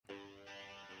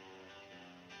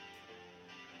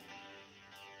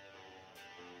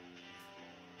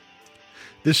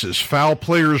This is Foul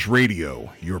Players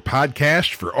Radio, your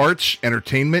podcast for arts,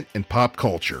 entertainment, and pop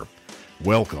culture.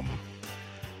 Welcome.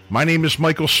 My name is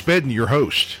Michael Spedden, your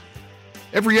host.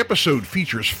 Every episode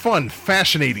features fun,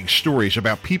 fascinating stories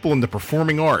about people in the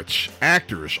performing arts,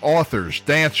 actors, authors,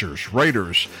 dancers,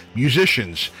 writers,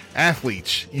 musicians,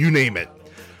 athletes, you name it.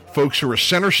 Folks who are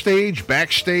center stage,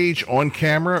 backstage, on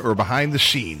camera, or behind the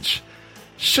scenes.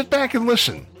 Sit back and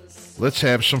listen. Let's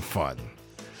have some fun.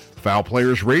 Foul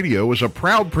Players Radio is a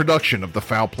proud production of the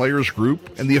Foul Players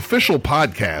Group and the official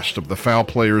podcast of the Foul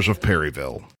Players of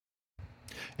Perryville.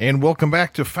 And welcome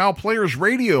back to Foul Players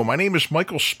Radio. My name is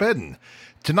Michael Spedden.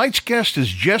 Tonight's guest is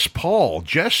Jess Paul.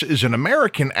 Jess is an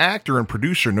American actor and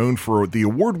producer known for the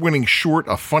award-winning short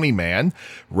A Funny Man,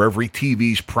 Reverie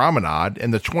TV's Promenade,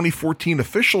 and the 2014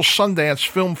 official Sundance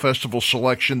Film Festival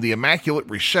selection The Immaculate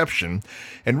Reception,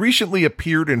 and recently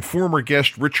appeared in former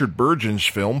guest Richard Burton's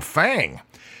film Fang.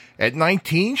 At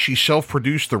 19, she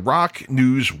self-produced the rock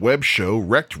news web show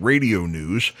Wrecked Radio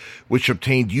News, which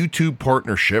obtained YouTube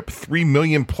partnership, 3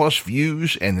 million plus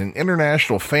views, and an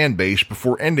international fan base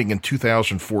before ending in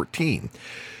 2014.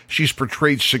 She's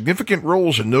portrayed significant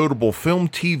roles in notable film,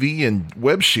 TV, and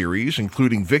web series,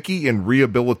 including Vicky in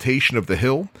Rehabilitation of the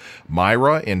Hill,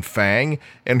 Myra in Fang,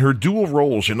 and her dual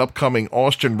roles in upcoming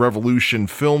Austin Revolution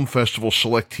Film Festival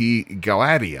selectee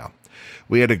Galadia.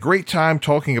 We had a great time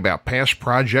talking about past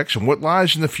projects and what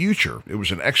lies in the future. It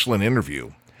was an excellent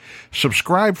interview.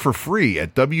 Subscribe for free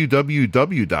at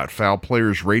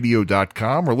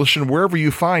www.foulplayersradio.com or listen wherever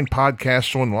you find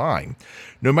podcasts online.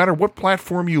 No matter what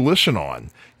platform you listen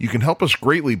on, you can help us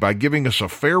greatly by giving us a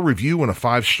fair review and a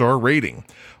 5-star rating.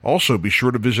 Also, be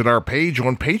sure to visit our page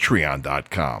on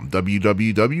patreon.com,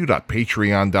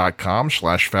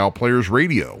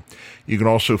 www.patreon.com/foulplayersradio. You can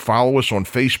also follow us on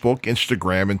Facebook,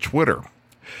 Instagram, and Twitter.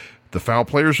 The Foul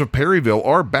Players of Perryville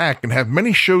are back and have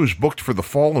many shows booked for the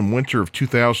fall and winter of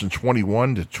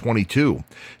 2021 to 22.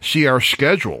 See our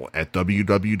schedule at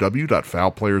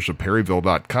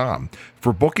www.foulplayersofperryville.com.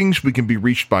 For bookings, we can be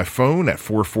reached by phone at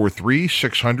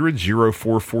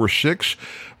 443-600-0446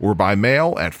 or by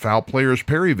mail at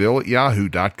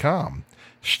foulplayersperryville@yahoo.com.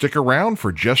 Stick around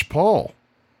for Jess Paul.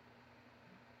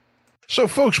 So,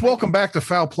 folks, welcome back to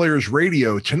Foul Players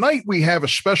Radio. Tonight we have a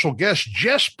special guest,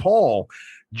 Jess Paul.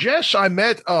 Jess, I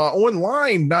met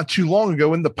online not too long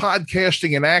ago in the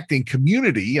podcasting and acting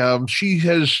community. She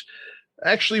has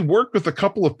actually worked with a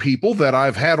couple of people that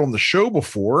I've had on the show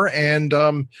before, and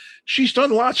she's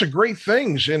done lots of great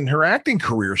things in her acting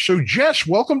career. So, Jess,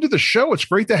 welcome to the show. It's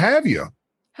great to have you.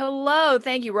 Hello.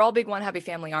 Thank you. We're all big one happy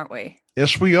family, aren't we?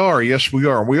 Yes, we are. Yes, we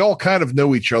are. We all kind of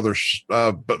know each other,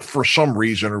 but for some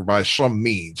reason or by some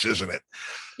means, isn't it?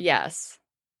 Yes.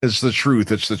 It's the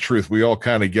truth. It's the truth. We all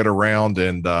kind of get around,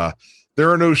 and there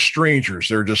are no strangers.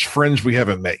 They're just friends we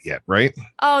haven't met yet, right?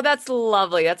 Oh, that's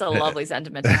lovely. That's a lovely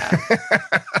sentiment to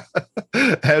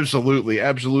have. Absolutely,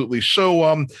 absolutely.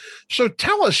 So, so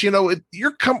tell us.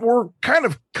 We're kind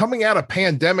of coming out of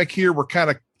pandemic here. We're kind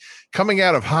of coming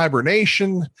out of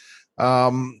hibernation.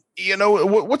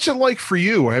 What's it like for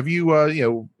you? Have you,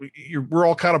 we're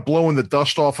all kind of blowing the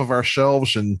dust off of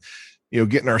ourselves and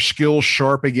getting our skills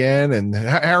sharp again. And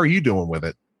how are you doing with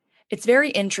it? It's very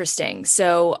interesting.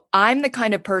 So I'm the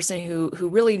kind of person who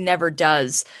really never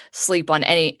does sleep on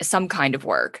some kind of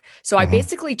work. So I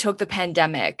basically took the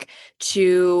pandemic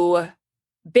to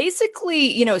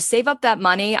basically, save up that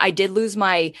money. I did lose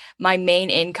my main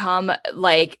income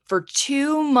like for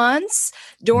 2 months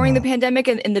during the pandemic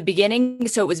in the beginning.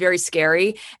 So it was very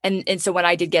scary. And so when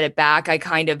I did get it back, I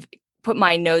kind of put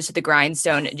my nose to the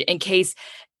grindstone in case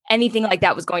anything like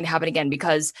that was going to happen again,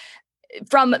 because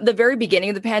from the very beginning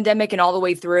of the pandemic and all the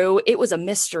way through, it was a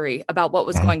mystery about what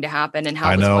was going to happen and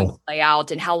how it was going to play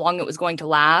out and how long it was going to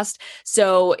last.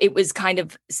 So it was kind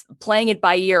of playing it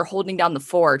by ear, holding down the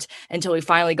fort until we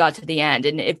finally got to the end.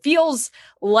 And it feels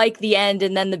like the end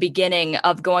and then the beginning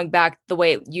of going back the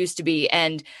way it used to be.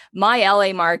 And my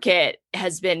LA market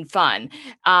has been fun.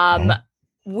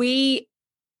 We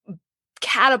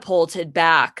catapulted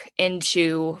back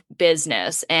into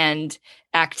business and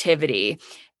activity.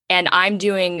 And I'm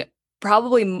doing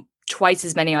probably twice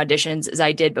as many auditions as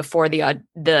I did before the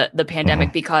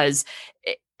pandemic, because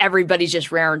everybody's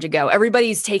just raring to go.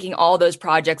 Everybody's taking all those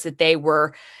projects that they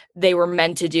were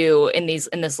meant to do in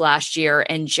this last year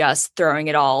and just throwing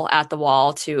it all at the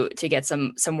wall to get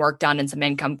some work done and some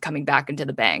income coming back into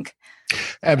the bank.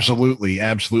 Absolutely.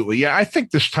 Absolutely. Yeah. I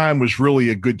think this time was really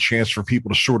a good chance for people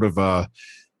to sort of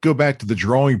go back to the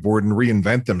drawing board and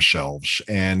reinvent themselves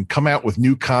and come out with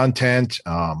new content.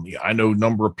 I know a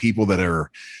number of people that are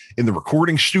in the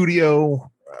recording studio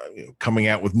coming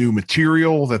out with new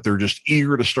material that they're just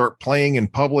eager to start playing in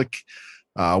public.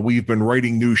 We've been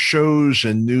writing new shows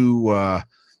and new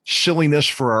silliness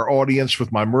for our audience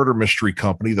with my murder mystery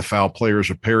company, The Foul Players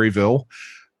of Perryville.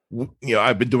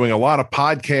 I've been doing a lot of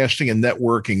podcasting and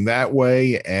networking that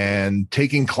way and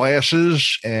taking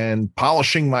classes and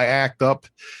polishing my act up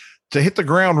to hit the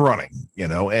ground running,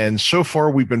 and so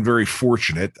far we've been very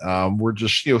fortunate. We're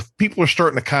just, people are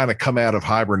starting to kind of come out of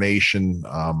hibernation.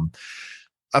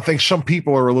 I think some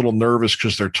people are a little nervous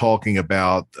because they're talking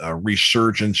about a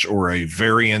resurgence or a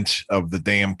variant of the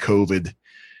damn COVID.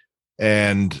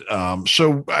 And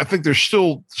so I think there's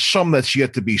still some that's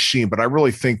yet to be seen, but I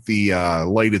really think the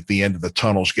light at the end of the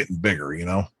tunnel is getting bigger,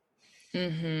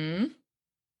 Mm-hmm.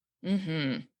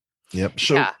 Mm-hmm. Yep.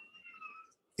 So, yeah.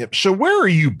 Yep. So where are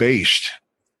you based?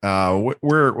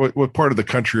 What part of the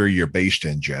country are you based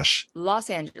in, Jess? Los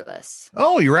Angeles.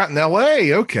 Oh, you're out in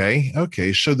LA.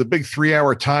 Okay. So the big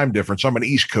 3-hour time difference. I'm an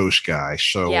East Coast guy.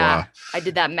 So yeah, I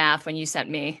did that math when you sent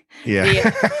me.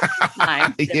 Yeah.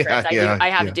 Time difference. I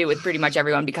have to do with pretty much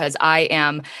everyone because I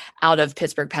am out of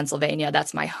Pittsburgh, Pennsylvania.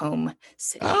 That's my home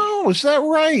city. Oh, is that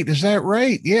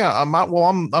right? Yeah. I'm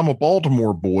a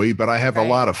Baltimore boy, but I have a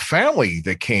lot of family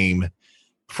that came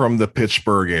from the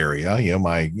Pittsburgh area.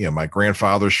 My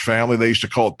grandfather's family, they used to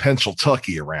call it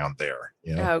Pennsyltucky around there.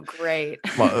 Oh, great.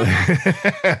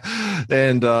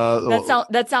 And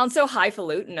that sounds so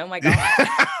highfalutin. Oh my God.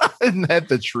 Isn't that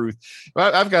the truth?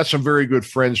 I've got some very good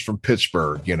friends from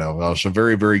Pittsburgh, some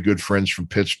very, very good friends from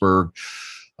Pittsburgh.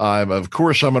 Of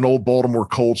course, I'm an old Baltimore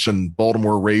Colts and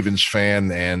Baltimore Ravens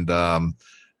fan, and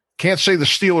can't say the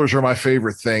Steelers are my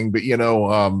favorite thing, but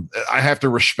I have to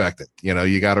respect it.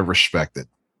 You got to respect it.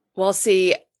 Well,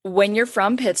 see, when you're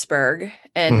from Pittsburgh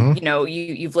and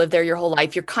you've lived there your whole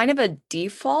life, you're kind of a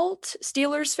default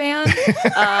Steelers fan.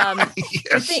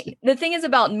 Yes. The thing is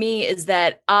about me is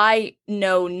that I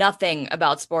know nothing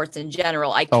about sports in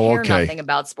general. I care nothing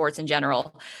about sports in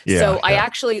general. Yeah, so I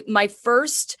actually, my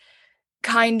first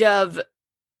kind of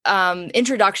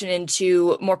introduction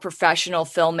into more professional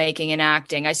filmmaking and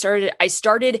acting, I started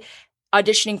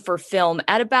auditioning for film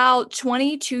at about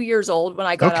 22 years old when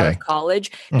I got out of college,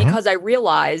 because I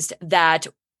realized that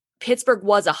Pittsburgh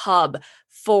was a hub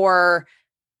for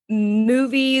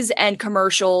movies and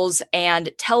commercials and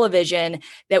television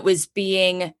that was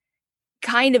being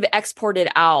kind of exported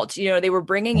out. They were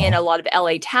bringing in a lot of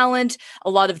LA talent, a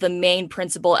lot of the main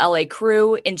principal LA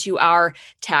crew into our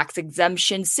tax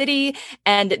exemption city.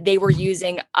 And they were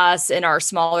using us and our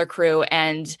smaller crew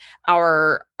and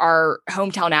our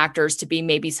hometown actors to be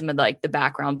maybe some of the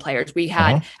background players. We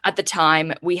had, at the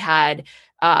time, we had,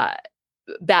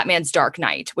 Batman's Dark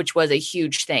Knight, which was a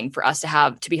huge thing for us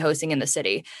to be hosting in the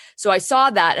city. So I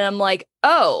saw that and I'm like,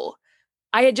 oh,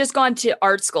 I had just gone to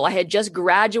art school. I had just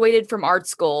graduated from art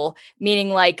school,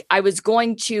 meaning I was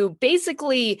going to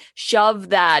basically shove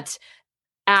that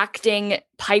acting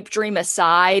pipe dream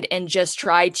aside and just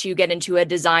try to get into a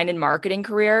design and marketing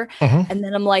career. And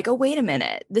then I'm like, oh, wait a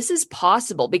minute, this is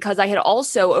possible, because I had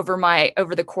also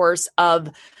over the course of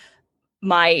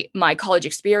my college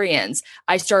experience,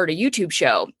 I started a YouTube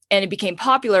show, and it became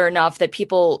popular enough that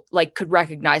people could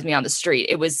recognize me on the street.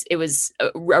 It was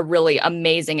a really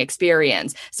amazing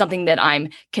experience, something that I'm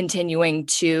continuing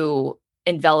to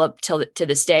envelop to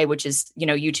this day, which is,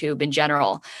 YouTube in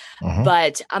general.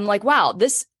 But I'm like, wow,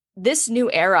 this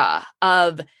new era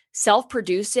of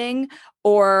self-producing,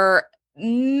 or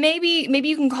maybe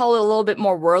you can call it a little bit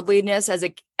more worldliness,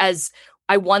 as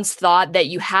I once thought that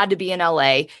you had to be in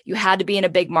LA, you had to be in a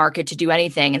big market to do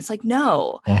anything. And it's like,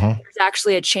 no, there's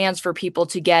actually a chance for people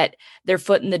to get their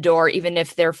foot in the door, even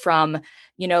if they're from,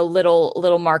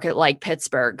 little market like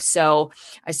Pittsburgh. So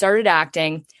I started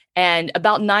acting, and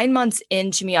about 9 months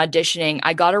into me auditioning,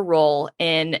 I got a role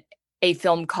in a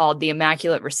film called The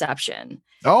Immaculate Reception.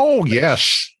 Oh,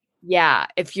 yes. Yeah.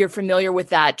 If you're familiar with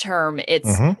that term,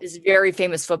 it's this very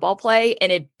famous football play.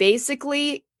 And it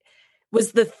basically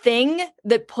was the thing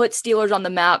that put Steelers on the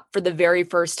map for the very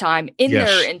first time in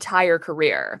their entire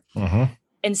career.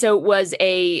 And so it was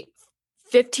a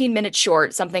 15-minute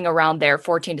short, something around there,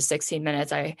 14 to 16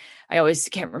 minutes. I always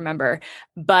can't remember,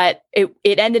 but it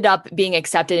ended up being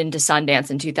accepted into Sundance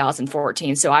in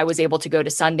 2014. So I was able to go to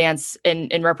Sundance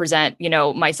and represent,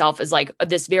 myself as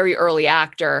this very early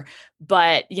actor,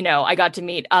 but, I got to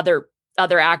meet other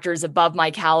actors above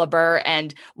my caliber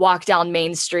and walk down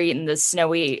Main Street in the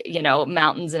snowy,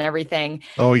 mountains and everything.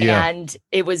 Oh yeah. And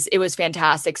it was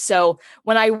fantastic. So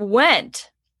when I went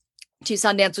to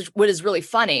Sundance, what is really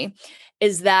funny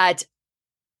is that,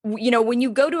 when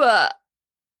you go to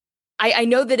I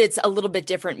know that it's a little bit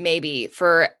different, maybe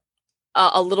for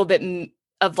a little bit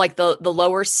of like the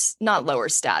lower, not lower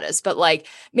status, but like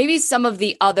maybe some of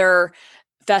the other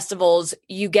festivals,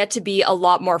 you get to be a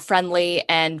lot more friendly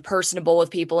and personable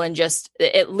with people, and just,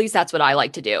 at least that's what I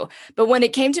like to do. But when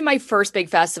it came to my first big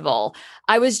festival,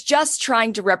 I was just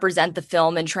trying to represent the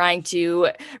film and trying to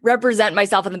represent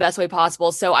myself in the best way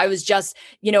possible. So I was just,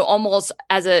 almost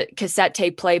as a cassette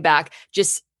tape playback,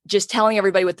 just telling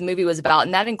everybody what the movie was about.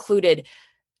 And that included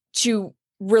to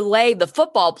relay the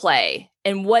football play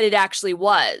and what it actually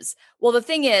was. Well, the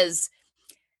thing is,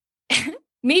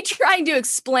 me trying to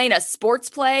explain a sports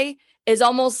play is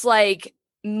almost like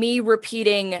me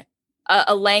repeating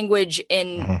a language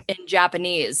in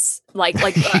Japanese, like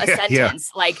a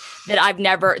sentence, like that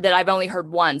I've only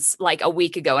heard once, like a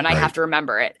week ago, and I have to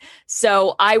remember it.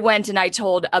 So I went and I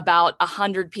told about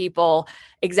 100 people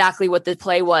exactly what the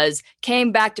play was,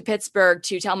 came back to Pittsburgh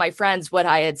to tell my friends what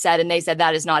I had said, and they said,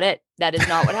 that is not it. That is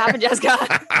not what happened,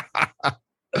 Jessica.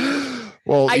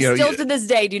 Well, I still to this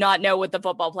day do not know what the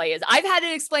football play is. I've had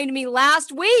it explained to me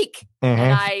last week,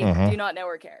 and I do not know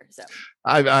or care. So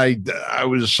I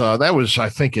was that was, I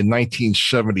think, in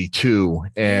 1972,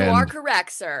 and you are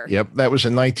correct, sir. Yep, that was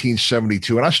in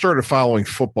 1972, and I started following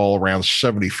football around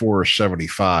 74 or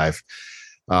 75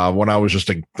 when I was just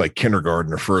like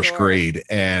kindergarten or first grade,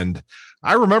 and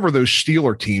I remember those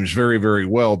Steeler teams very, very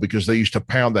well because they used to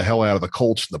pound the hell out of the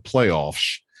Colts in the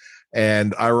playoffs,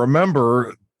 and I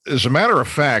remember. As a matter of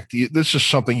fact, this is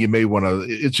something you may want to,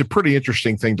 it's a pretty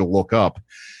interesting thing to look up.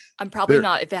 I'm probably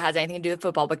not if it has anything to do with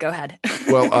football, but go ahead.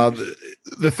 Well,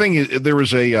 the thing is, there was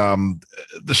the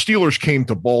Steelers came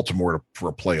to Baltimore for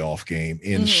a playoff game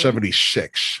in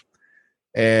 76,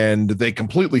 and they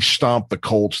completely stomped the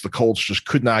Colts. The Colts just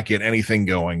could not get anything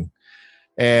going.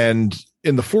 And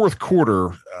in the fourth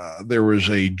quarter, there was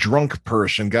a drunk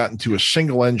person got into a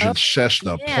single engine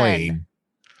Cessna plane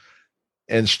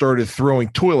and started throwing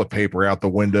toilet paper out the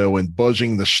window and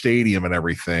buzzing the stadium and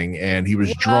everything. And he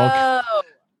was drunk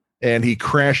and he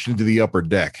crashed into the upper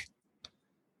deck.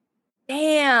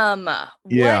 Damn.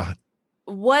 Yeah.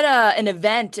 What an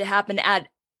event to happen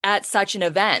at such an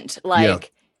event.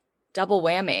 Like double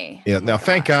whammy. Yeah. Now,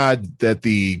 thank God that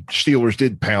the Steelers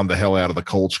did pound the hell out of the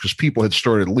Colts because people had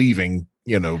started leaving,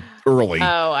 early.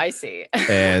 Oh, I see.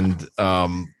 And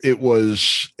it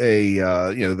was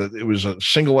it was a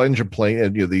single engine plane,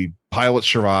 and the pilot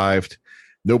survived.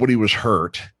 Nobody was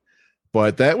hurt,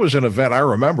 but that was an event. I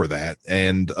remember that,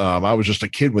 and I was just a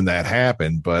kid when that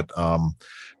happened. But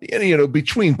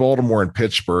between Baltimore and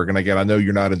Pittsburgh, and again, I know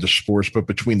you're not into sports, but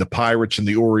between the Pirates and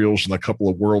the Orioles and a couple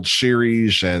of World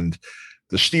Series and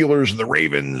the Steelers and the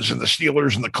Ravens and the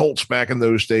Steelers and the Colts back in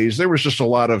those days, there was just a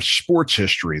lot of sports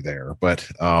history there. But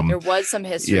there was some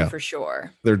history for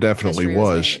sure. There definitely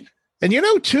was. And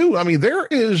too, I mean, there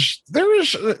is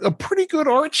a pretty good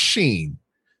art scene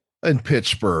in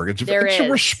Pittsburgh. It's a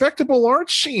respectable art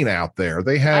scene out there.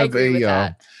 They have they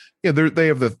have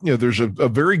there's a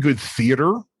very good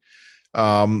theater.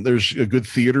 There's a good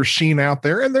theater scene out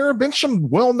there, and there have been some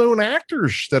well-known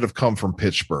actors that have come from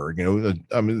Pittsburgh.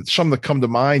 I mean, some that come to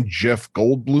mind: Jeff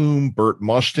Goldblum, Burt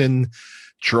Mustin,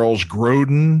 Charles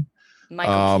Grodin,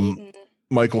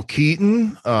 Michael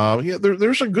Keaton.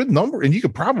 There's a good number, and you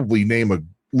could probably name a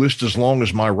list as long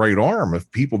as my right arm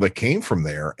of people that came from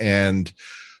there. And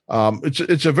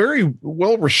it's a very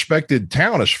well-respected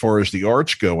town as far as the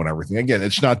arts go and everything. Again,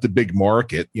 it's not the big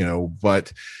market,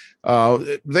 but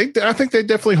I think they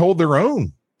definitely hold their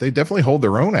own. They definitely hold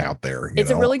their own out there. It's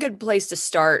a really good place to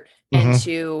start and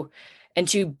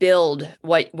to build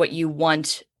what you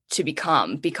want to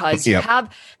become, because you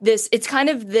have this, it's kind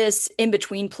of this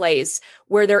in-between place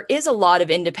where there is a lot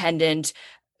of independent,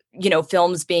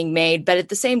 films being made, but at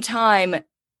the same time,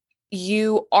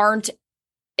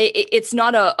 it's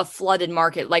not a flooded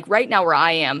market. Like right now where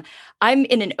I am, I'm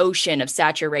in an ocean of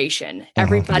saturation.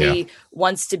 Everybody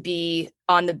wants to be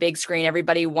on the big screen.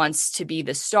 Everybody wants to be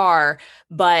the star.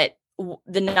 But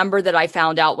the number that I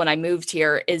found out when I moved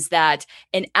here is that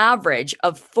an average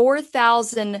of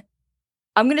 4,000,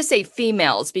 I'm going to say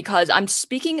females, because I'm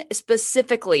speaking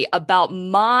specifically about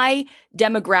my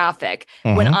demographic.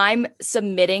 When I'm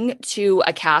submitting to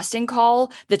a casting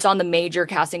call that's on the major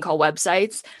casting call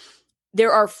websites,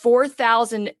 there are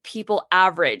 4,000 people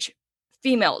average,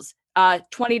 females,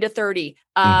 20 to 30,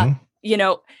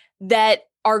 that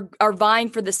are vying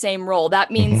for the same role.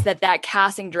 That means that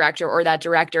casting director or that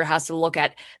director has to look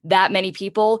at that many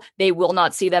people. They will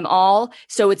not see them all.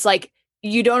 So it's like,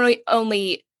 you don't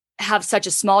only have such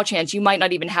a small chance, you might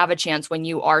not even have a chance when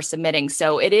you are submitting.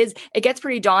 So it gets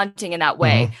pretty daunting in that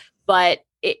way. But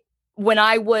when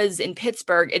I was in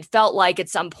Pittsburgh, it felt like at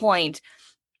some point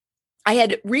I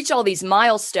had reached all these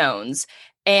milestones,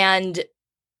 and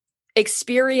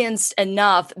experienced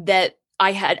enough that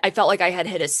I felt like I had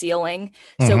hit a ceiling.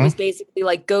 So it Mm-hmm. was basically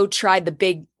like, go try the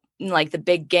big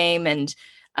game, and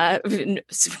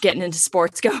getting into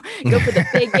sports, go for the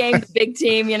big game, the big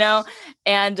team,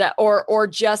 and or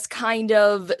just kind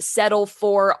of settle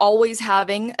for always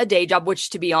having a day job, which,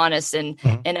 to be honest, in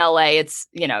LA, it's,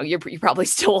 you probably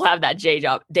still will have that day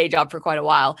job for quite a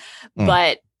while,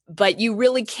 Mm. but you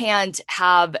really can't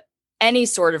have any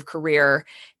sort of career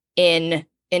in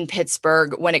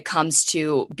Pittsburgh when it comes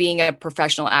to being a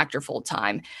professional actor full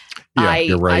time. Yeah,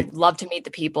 you're right. I'd love to meet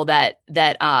the people that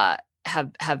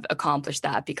have accomplished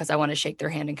that, because I want to shake their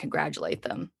hand and congratulate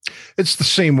them. It's the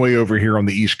same way over here on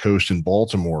the East Coast in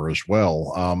Baltimore as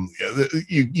well.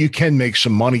 You can make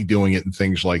some money doing it and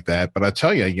things like that, but I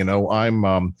tell you,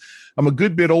 I'm a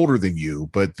good bit older than you,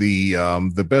 but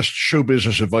the best show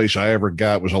business advice I ever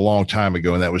got was a long time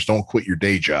ago, and that was, don't quit your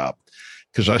day job,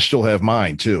 because I still have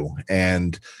mine too.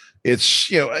 And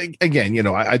it's, again,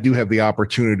 I do have the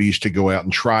opportunities to go out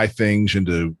and try things and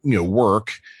to,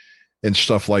 work and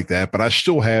stuff like that. But I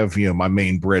still have, my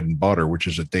main bread and butter, which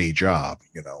is a day job,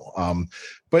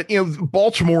 but,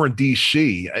 Baltimore and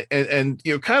DC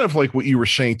and kind of like what you were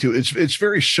saying too, it's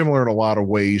very similar in a lot of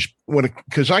ways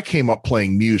because I came up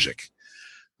playing music.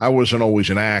 I wasn't always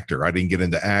an actor. I didn't get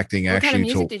into acting What actually. Kind of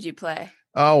music did you play?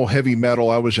 Oh, heavy metal.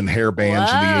 I was in hair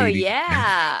bands in the 80s.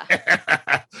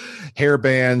 Yeah. Hair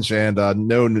bands and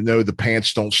no, the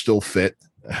pants don't still fit.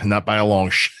 Not by a long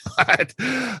shot.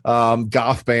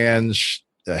 Goth bands,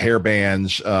 hair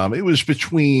bands. It was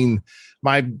between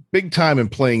my big time in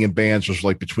playing in bands was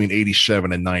like between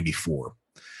 87 and 94.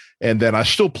 And then I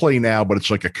still play now, but it's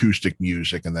like acoustic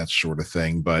music and that sort of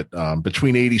thing. But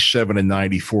between 87 and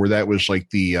 94, that was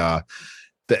like the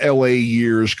LA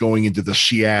years going into the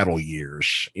Seattle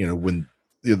years, when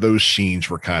those scenes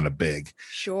were kind of big.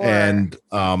 Sure. And,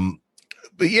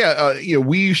 but yeah,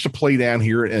 we used to play down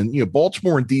here, and,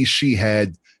 Baltimore and DC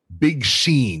had big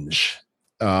scenes.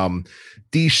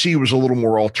 DC was a little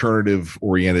more alternative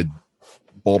oriented.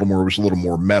 Baltimore was a little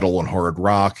more metal and hard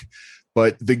rock,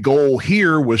 but the goal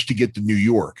here was to get to New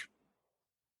York,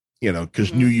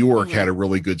 because New York had a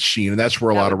really good scene, and that's where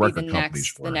a lot of record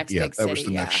companies were. That was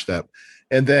the next step.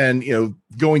 And then,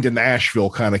 going to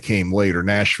Nashville kind of came later.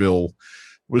 Nashville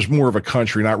was more of a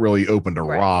country, not really open to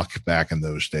rock back in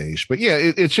those days. But yeah,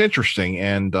 it's interesting.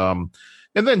 And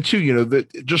then too,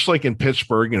 that just like in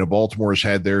Pittsburgh, Baltimore's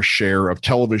had their share of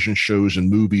television shows and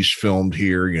movies filmed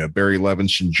here. Barry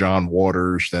Levinson, John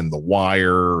Waters, then The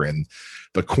Wire and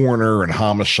The Corner and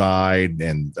Homicide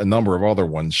and a number of other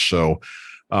ones. So,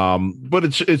 but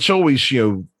it's always,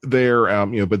 there,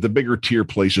 but the bigger tier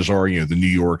places are, the New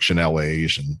Yorks and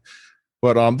LAs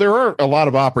but there are a lot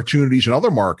of opportunities in other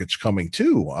markets coming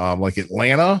too. Like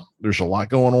Atlanta, there's a lot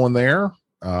going on there.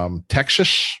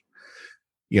 Texas,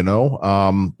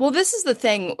 well, this is the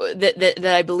thing that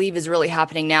I believe is really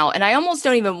happening now. And I almost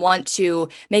don't even want to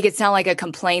make it sound like a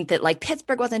complaint that like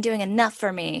Pittsburgh wasn't doing enough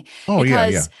for me. Oh,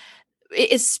 yeah.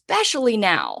 Especially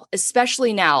now,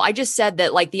 I just said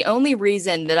that like the only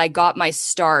reason that I got my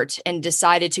start and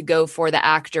decided to go for the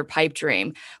actor pipe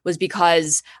dream was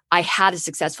because I had a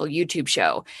successful YouTube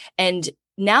show. And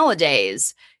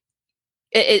nowadays,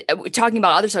 talking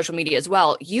about other social media as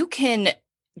well, you can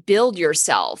build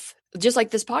yourself just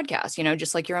like this podcast,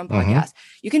 just like your own podcast.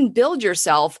 You can build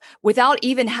yourself without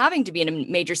even having to be in a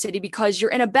major city because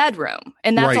you're in a bedroom.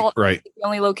 And that's the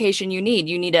only location you need.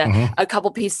 You need a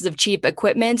couple pieces of cheap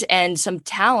equipment and some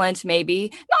talent,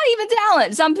 maybe. Not even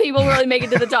talent. Some people really make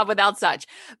it to the top without such.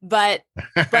 But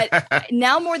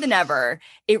now more than ever,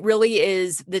 it really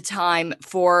is the time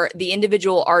for the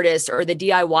individual artist or the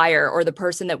DIYer or the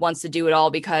person that wants to do it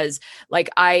all, because like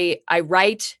I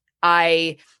write,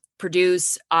 I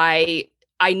produce, I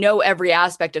know every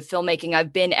aspect of filmmaking.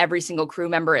 I've been every single crew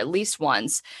member at least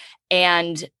once.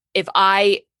 And if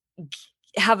I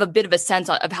have a bit of a sense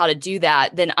of how to do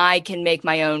that, then I can make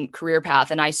my own career path.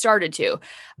 And I started to,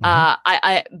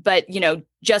 but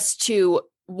just to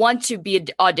want to be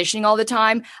auditioning all the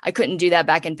time, I couldn't do that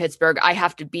back in Pittsburgh. I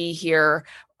have to be here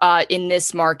in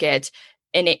this market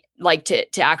and it like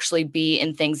to actually be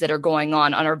in things that are going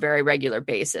on a very regular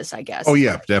basis, I guess. Oh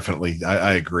yeah, definitely.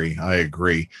 I agree.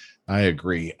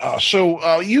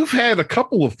 So you've had a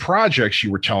couple of projects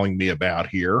you were telling me about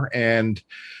here, and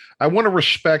I want to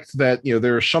respect that.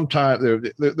 There's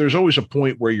sometimes there's always a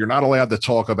point where you're not allowed to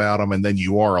talk about them, and then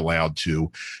you are allowed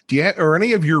to. Or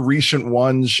any of your recent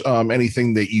ones,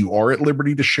 anything that you are at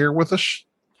liberty to share with us?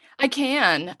 I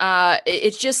can.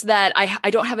 It's just that I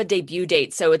don't have a debut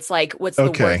date, so it's like, what's the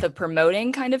worth of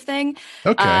promoting kind of thing.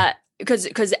 Okay.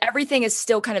 because everything is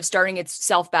still kind of starting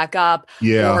itself back up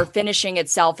Yeah. or finishing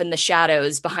itself in the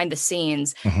shadows behind the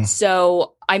scenes. Mhm.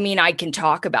 So, I mean, I can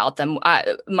talk about them.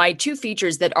 My two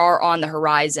features that are on the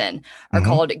horizon are Mhm.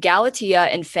 called Galatea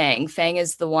and Fang. Fang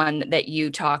is the one that you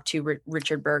talked to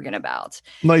Richard Bergen about.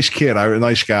 Nice kid.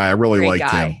 Nice guy. I really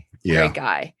liked him. Yeah. Great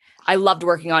guy. I loved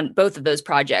working on both of those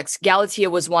projects. Galatea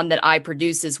was one that I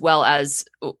produced as well as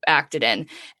acted in.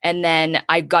 And then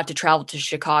I got to travel to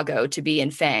Chicago to be in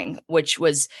Fang, which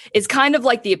is kind of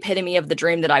like the epitome of the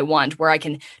dream that I want, where I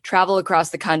can travel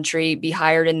across the country, be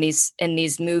hired in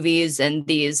these movies and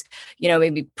these,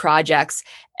 maybe projects.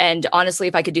 And honestly,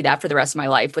 if I could do that for the rest of my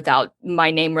life without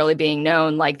my name really being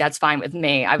known, like that's fine with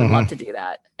me. I would love to do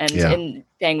that. And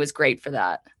Fang was great for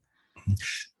that.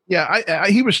 Yeah,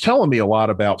 he was telling me a lot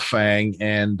about Fang,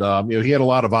 and he had a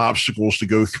lot of obstacles to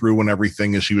go through and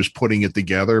everything as he was putting it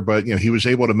together. But he was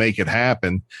able to make it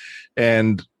happen.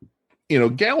 And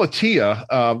Galatea,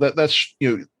 that's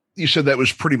you said that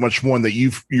was pretty much one that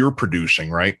you're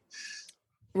producing, right?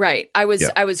 Right. I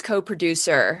was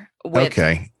co-producer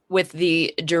with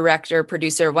the director,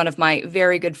 producer, one of my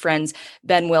very good friends,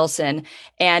 Ben Wilson.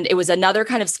 And it was another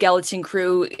kind of skeleton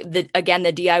crew, the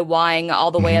DIYing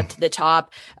all the way up to the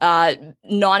top,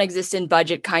 non-existent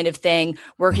budget kind of thing,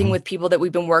 working with people that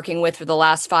we've been working with for the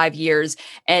last 5 years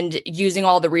and using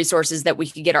all the resources that we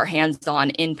could get our hands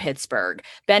on in Pittsburgh.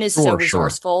 Ben is so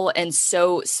resourceful and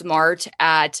so smart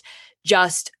at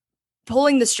just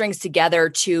pulling the strings together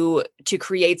to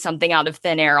create something out of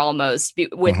thin air, almost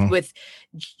with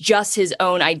just his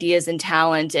own ideas and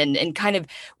talent. And kind of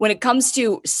when it comes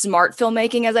to smart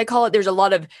filmmaking, as I call it, there's a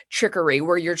lot of trickery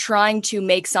where you're trying to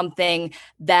make something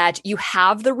that you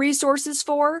have the resources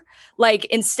for. Like,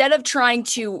 instead of trying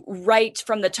to write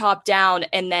from the top down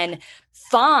and then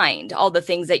find all the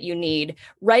things that you need,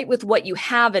 right, with what you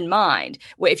have in mind.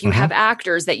 If you have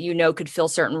actors that could fill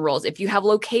certain roles, if you have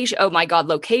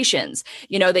locations,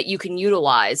 that you can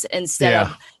utilize instead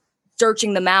of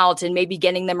searching them out and maybe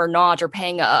getting them or not, or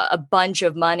paying a bunch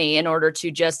of money in order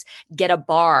to just get a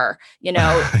bar,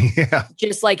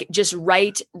 just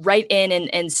write in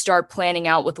and start planning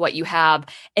out with what you have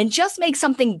and just make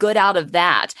something good out of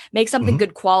that. Make something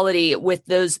good quality with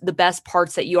the best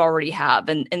parts that you already have.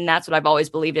 And that's what I've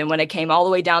always believed in when it came all the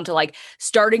way down to like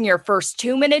starting your first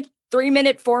 2-minute,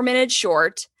 3-minute, 4-minute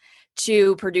short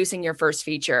to producing your first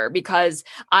feature, because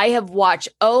I have watched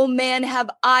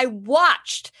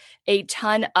a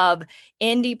ton of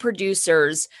indie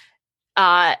producers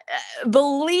I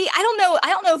don't know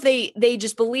if they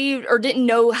just believed or didn't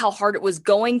know how hard it was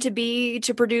going to be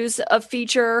to produce a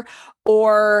feature,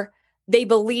 or they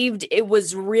believed it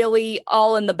was really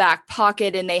all in the back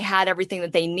pocket and they had everything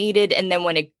that they needed, and then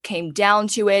when it came down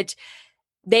to it,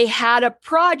 they had a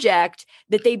project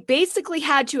that they basically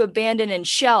had to abandon and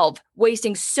shelve,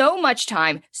 wasting so much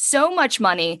time, so much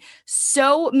money,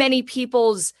 so many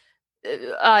people's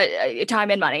time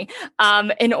and money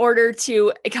in order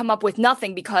to come up with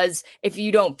nothing. Because if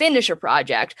you don't finish a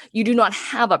project, you do not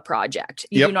have a project.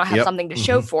 You do not have something to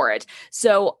show for it.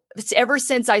 So ever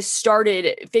since I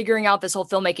started figuring out this whole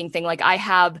filmmaking thing, like I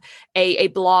have a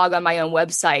blog on my own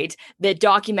website that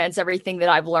documents everything that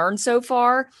I've learned so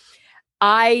far.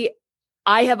 I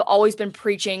have always been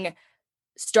preaching,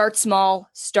 start small,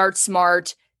 start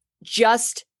smart,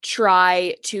 just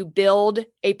try to build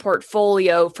a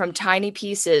portfolio from tiny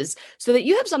pieces so that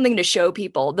you have something to show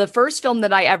people. The first film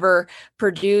that I ever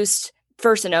produced,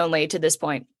 first and only to this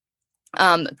point,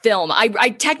 film.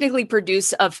 I technically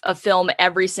produce a film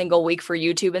every single week for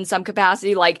YouTube in some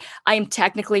capacity. Like, I am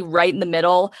technically right in the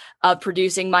middle of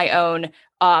producing my own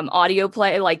audio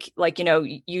play, like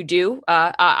you do.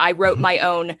 I wrote my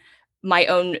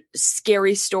own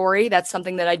scary story. That's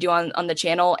something that I do on the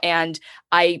channel, and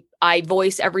I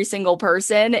voice every single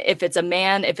person. If it's a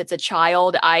man, if it's a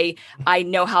child, I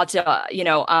know how to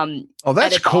oh,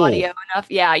 that's edit cool. the audio enough.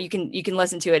 Yeah, you can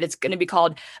listen to it. It's going to be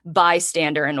called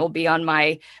Bystander, and it will be on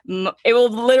it will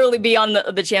literally be on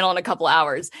the channel in a couple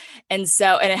hours. And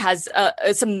it has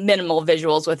some minimal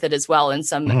visuals with it as well, and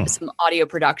some audio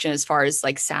production as far as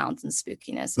like sounds and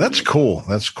spookiness. That's cool.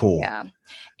 That's cool. Yeah.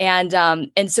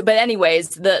 But anyways,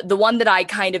 the one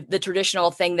that the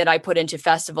traditional thing that I put into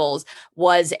festivals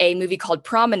was a movie called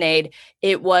Promenade.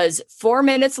 It was 4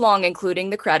 minutes long, including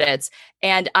the credits.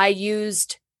 And I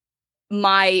used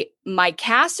my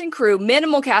cast and crew,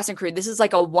 minimal cast and crew. This is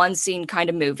like a one scene kind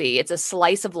of movie. It's a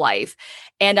slice of life.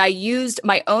 And I used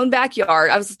my own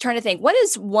backyard. I was trying to think, what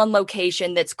is one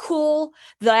location that's cool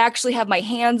that I actually have my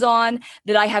hands on,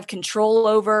 that I have control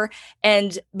over?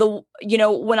 And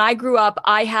when I grew up,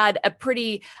 I had a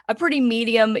pretty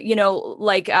medium,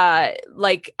 I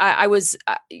was,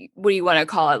 what do you want to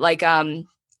call it? Like a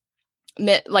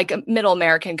middle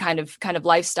American kind of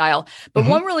lifestyle. But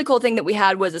one really cool thing that we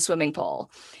had was a swimming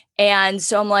pool. And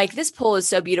so I'm like, this pool is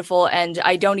so beautiful and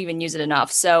I don't even use it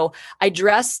enough. So I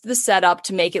dressed the setup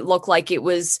to make it look like it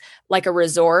was like a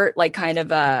resort, like kind of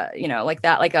like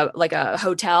a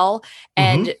hotel,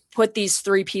 and put these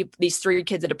three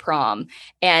kids at a prom,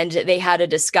 and they had a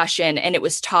discussion, and it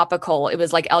was topical. It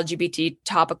was like LGBT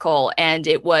topical, and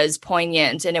it was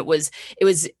poignant, and it was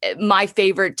my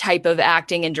favorite type of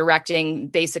acting and directing,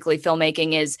 basically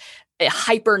filmmaking, is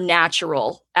hyper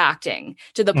natural acting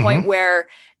to the point where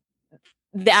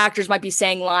the actors might be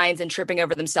saying lines and tripping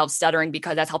over themselves, stuttering,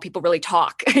 because that's how people really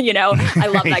talk. I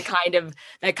love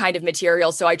that kind of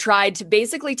material. So I tried to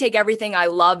basically take everything I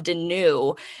loved and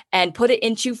knew and put it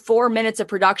into 4 minutes of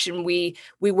production. We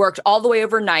worked all the way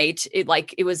overnight. It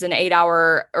was an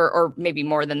 8-hour or maybe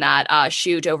more than that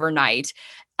shoot overnight.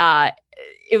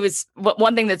 It was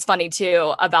one thing that's funny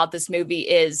too about this movie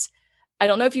is, I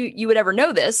don't know if you would ever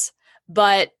know this,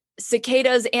 but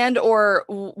cicadas and or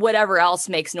whatever else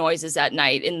makes noises at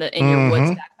night in your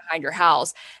woods back behind your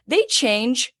house, they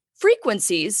change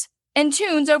frequencies and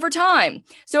tunes over time.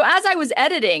 So as I was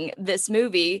editing this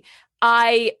movie,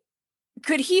 I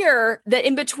could hear that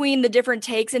in between the different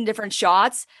takes and different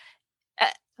shots,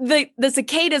 the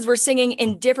cicadas were singing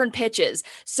in different pitches.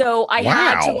 So I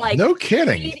had to no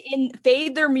kidding,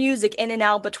 fade their music in and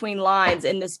out between lines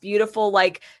in this beautiful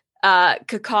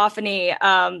cacophony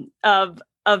of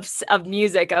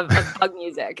music, of bug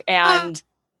music. And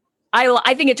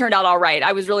I think it turned out all right.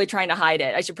 I was really trying to hide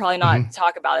it. I should probably not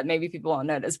talk about it. Maybe people won't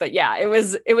notice, but yeah, it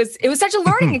was such a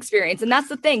learning experience. And that's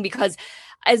the thing, because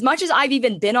as much as I've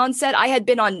even been on set, I had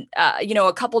been on,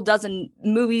 a couple dozen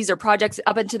movies or projects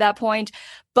up until that point,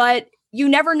 but you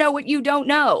never know what you don't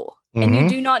know. And you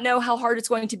do not know how hard it's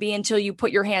going to be until you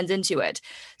put your hands into it.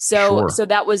 So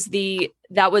that was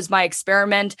my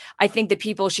experiment. I think that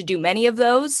people should do many of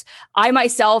those. I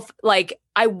myself,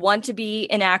 I want to be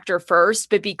an actor first,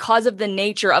 but because of the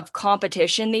nature of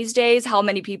competition these days, how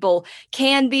many people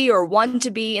can be or want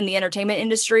to be in the entertainment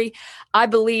industry, I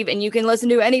believe, and you can listen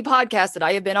to any podcast that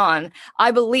I have been on,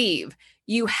 I believe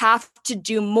you have to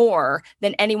do more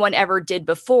than anyone ever did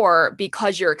before,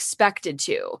 because you're expected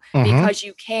to, because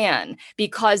you can,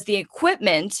 because the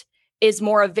equipment is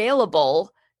more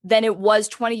available than it was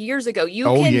 20 years ago. You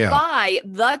can buy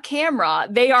the camera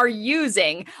they are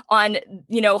using on,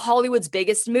 Hollywood's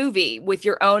biggest movie with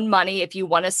your own money if you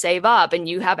want to save up and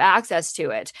you have access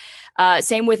to it.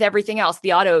 Same with everything else,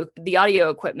 the audio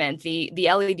equipment, the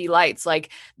LED lights,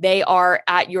 they are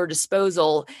at your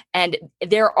disposal. And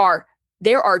there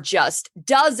are just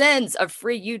dozens of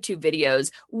free YouTube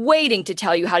videos waiting to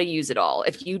tell you how to use it all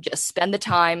if you just spend the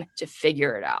time to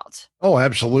figure it out. Oh,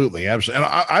 absolutely. Absolutely.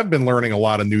 And I've been learning a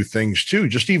lot of new things too,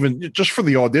 just for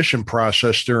the audition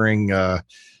process during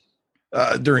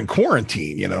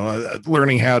quarantine,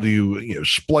 learning how to,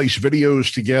 splice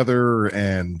videos together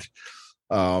and,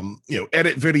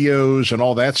 edit videos and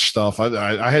all that stuff.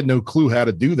 I had no clue how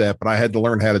to do that, but I had to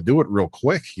learn how to do it real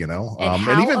quick, And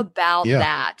how about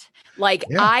that?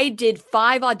 I did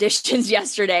 5 auditions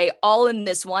yesterday, all in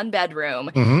this one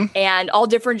bedroom and all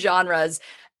different genres.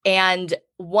 And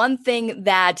one thing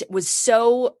that was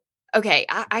so, okay,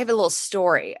 I have a little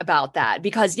story about that,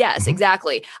 because yes,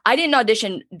 exactly. I didn't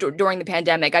audition during the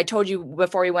pandemic. I told you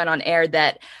before we went on air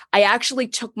that I actually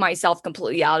took myself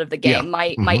completely out of the game.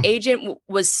 My agent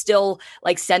was still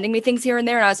sending me things here and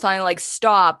there. And I was finally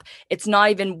stop. It's not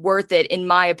even worth it, in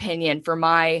my opinion, for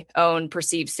my own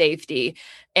perceived safety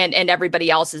and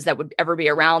everybody else's that would ever be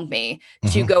around me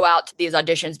to go out to these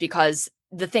auditions, because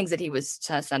the things that he was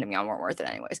sending me on weren't worth it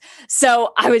anyways.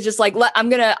 So I was just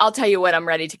I'll tell you when I'm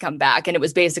ready to come back. And it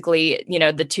was basically,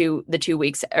 the 2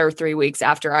 weeks or 3 weeks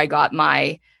after I got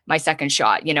my second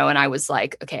shot, and I was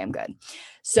like, okay, I'm good.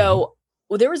 So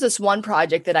there was this one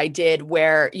project that I did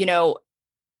where,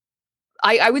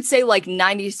 I would say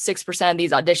 96% of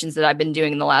these auditions that I've been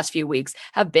doing in the last few weeks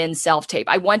have been self-tape.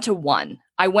 I went to one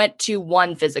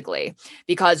physically,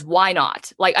 because why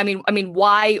not?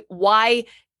 Why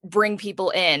bring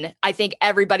people in? I think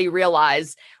everybody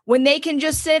realized when they can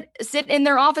just sit in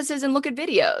their offices and look at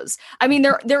videos. I mean,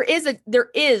 there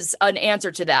is an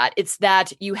answer to that. It's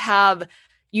that you have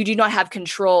you do not have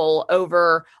control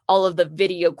over all of the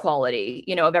video quality,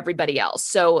 of everybody else.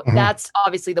 So that's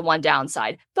obviously the one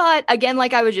downside. But again,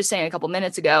 like I was just saying a couple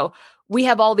minutes ago, we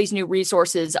have all these new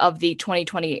resources of the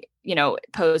 2020,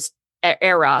 post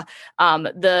era,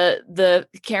 the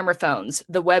camera phones,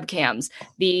 the webcams,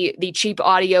 the cheap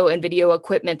audio and video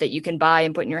equipment that you can buy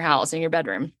and put in your house, in your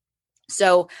bedroom.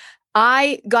 So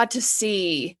I got to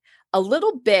see a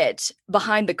little bit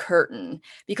behind the curtain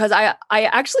because I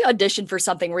actually auditioned for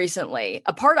something recently.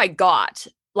 A part I got,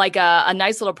 like a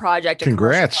nice little project.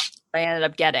 Congrats. I ended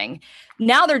up getting.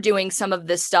 Now they're doing some of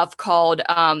this stuff called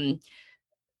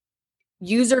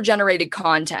user generated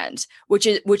content, which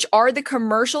are the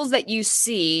commercials that you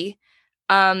see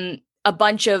a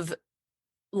bunch of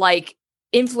like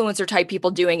influencer type people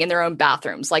doing in their own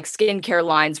bathrooms, like skincare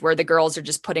lines where the girls are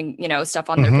just putting, stuff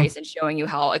on their face and showing you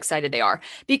how excited they are.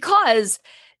 Because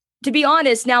to be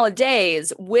honest,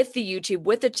 nowadays with the YouTube,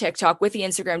 with the TikTok, with the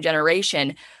Instagram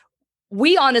generation,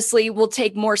 we honestly will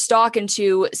take more stock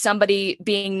into somebody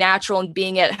being natural and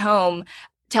being at home,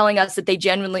 telling us that they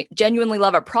genuinely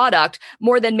love a product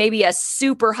more than maybe a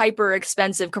super hyper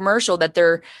expensive commercial that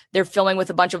they're filming with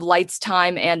a bunch of lights,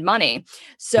 time, and money.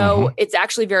 So it's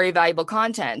actually very valuable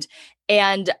content.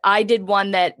 And I did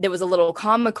one that was a little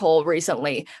comical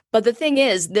recently. But the thing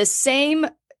is, this same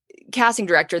casting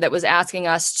director that was asking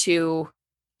us to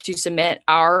submit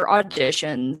our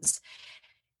auditions,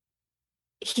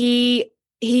 he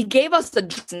gave us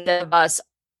the of us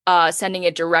sending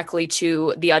it directly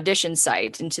to the audition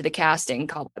site and to the casting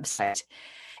call website.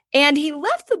 And he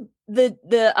left the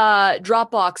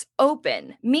Dropbox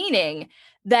open, meaning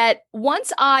that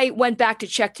once I went back to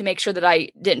check to make sure that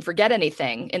I didn't forget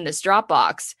anything in this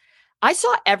Dropbox, I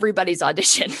saw everybody's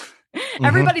audition.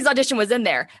 Everybody's audition was in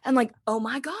there. I'm like, oh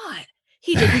my God,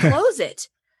 he didn't close it.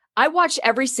 I watched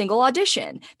every single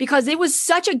audition because it was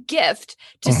such a gift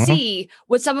to see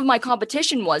what some of my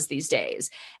competition was these days.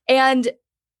 And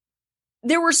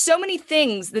there were so many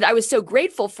things that I was so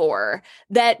grateful for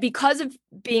that because of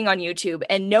being on YouTube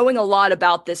and knowing a lot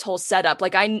about this whole setup,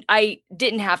 like I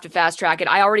didn't have to fast track it.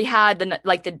 I already had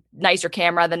the nicer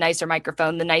camera, the nicer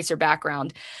microphone, the nicer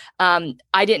background. I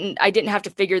didn't have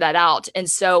to figure that out. And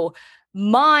so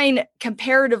mine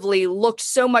comparatively looked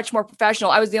so much more professional.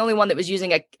 I was the only one that was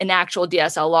using an actual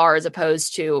DSLR as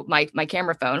opposed to my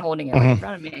camera phone holding it right in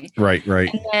front of me. Right.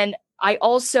 And then I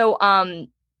also,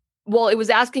 it was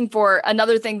asking for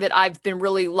another thing that I've been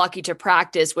really lucky to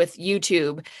practice with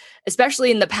YouTube,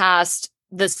 especially in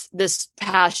this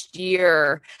past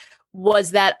year,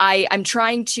 was that I'm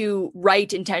trying to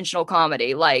write intentional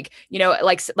comedy. Like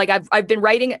I've been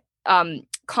writing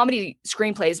comedy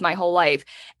screenplays my whole life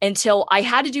until I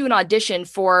had to do an audition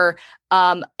for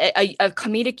a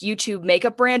comedic YouTube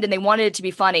makeup brand, and they wanted it to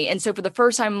be funny. And so for the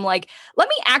first time, I'm like, let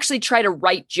me actually try to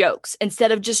write jokes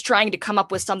instead of just trying to come up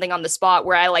with something on the spot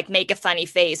where I like make a funny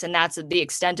face and that's the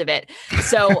extent of it.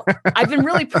 So I've been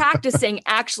really practicing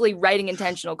actually writing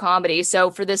intentional comedy. So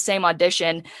for this same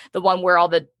audition, the one where all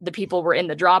the people were in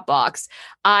the Dropbox,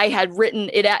 I had written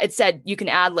it. It said you can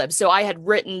ad lib. So I had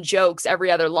written jokes every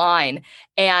other line,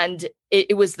 and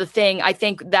it was the thing. I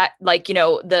think that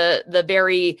the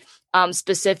very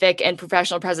specific and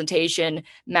professional presentation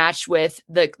matched with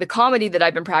the comedy that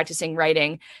I've been practicing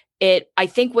writing, I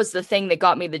think was the thing that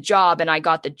got me the job, and I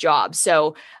got the job.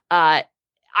 So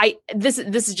this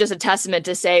is just a testament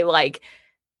to say, like,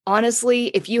 honestly,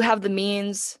 if you have the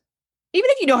means, even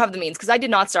if you don't have the means, because I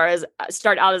did not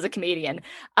start out as a comedian,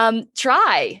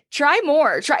 try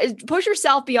more, push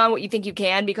yourself beyond what you think you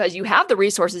can, because you have the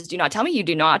resources. Do not tell me you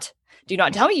do not. Do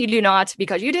not tell me you do not,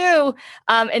 because you do.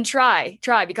 And try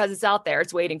because it's out there.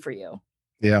 It's waiting for you.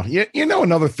 Yeah.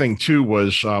 Another thing too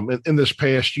was in this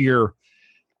past year,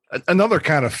 another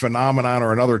kind of phenomenon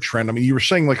or another trend. I mean, you were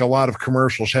saying like a lot of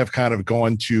commercials have kind of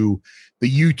gone to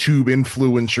the YouTube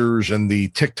influencers and the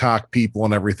TikTok people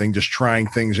and everything, just trying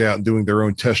things out and doing their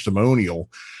own testimonial.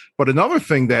 But another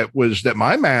thing that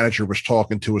my manager was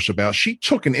talking to us about, she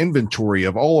took an inventory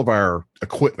of all of our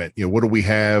equipment. What do we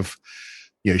have?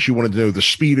 She wanted to know the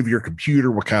speed of your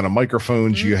computer, what kind of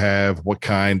microphones you have, what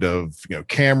kind of,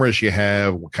 cameras you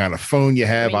have, what kind of phone you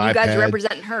have. I mean, you guys are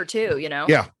representing her too,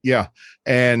 Yeah.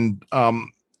 And I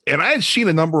had seen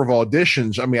a number of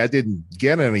auditions. I mean, I didn't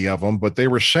get any of them, but they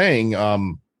were saying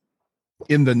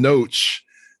in the notes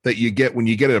that you get when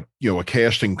you get a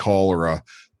casting call or a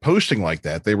posting like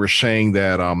that, they were saying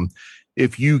that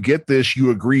if you get this,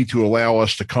 you agree to allow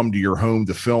us to come to your home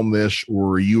to film this,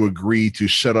 or you agree to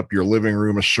set up your living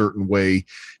room a certain way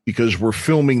because we're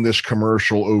filming this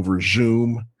commercial over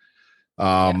Zoom.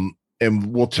 And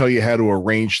we'll tell you how to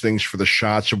arrange things for the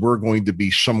shots, and we're going to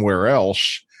be somewhere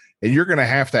else. and you're going to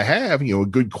have, a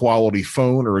good quality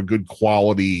phone or a good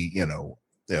quality,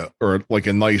 or like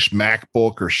a nice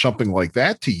MacBook or something like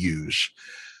that to use.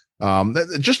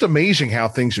 Just amazing how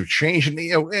things have changed.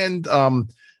 And,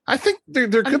 I think there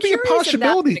could be a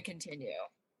possibility to continue.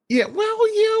 Yeah, well,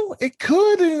 it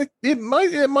could, and it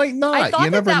might not. I thought you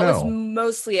never know. Was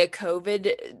mostly a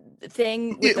COVID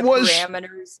thing with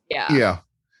parameters. Yeah.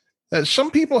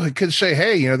 Some people could say,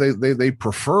 hey, they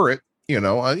prefer it. You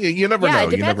never know. It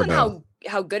depends on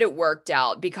how good it worked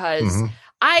out, because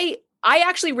I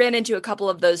actually ran into a couple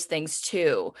of those things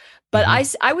too, but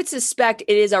I would suspect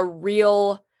it is a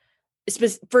real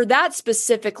for that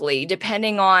specifically,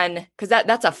 depending on, because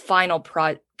that's a final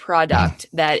product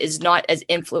that is not as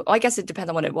I guess it depends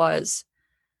on what it was.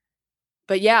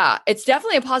 But yeah, it's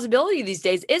definitely a possibility these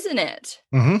days, isn't it?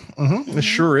 It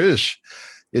sure is.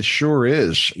 It sure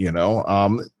is,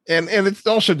 and it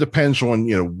also depends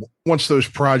on, once those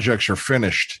projects are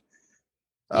finished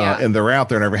and they're out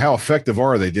there and how effective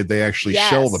are they? Did they actually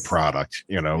sell the product?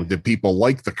 Did people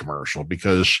like the commercial?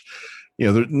 Because,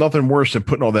 there's nothing worse than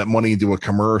putting all that money into a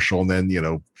commercial and then,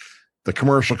 the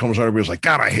commercial comes on, everybody's like,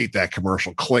 God, I hate that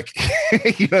commercial. Click.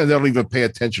 They don't even pay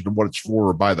attention to what it's for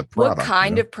or buy the product. What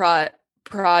kind of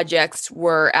projects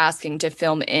were asking to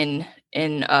film in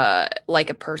like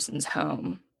a person's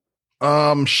home?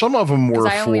 Some of them were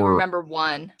I only remember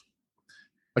one.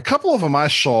 A couple of them I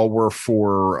saw were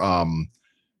for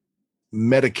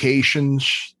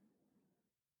medications,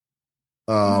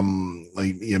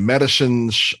 like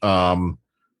medicines.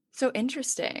 So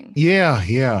interesting. Yeah.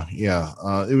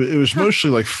 It was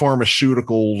mostly like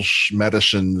pharmaceuticals,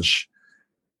 medicines,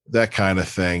 that kind of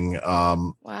thing.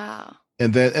 Wow.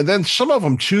 And then some of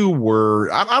them too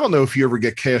were, I don't know if you ever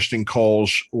get casting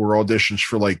calls or auditions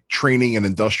for like training and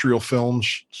industrial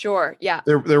films. Sure. Yeah.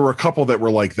 There were a couple that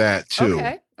were like that too.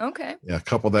 Okay. Yeah. A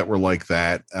couple that were like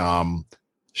that.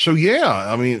 So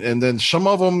yeah, I mean, and then some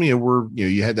of them,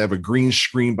 you had to have a green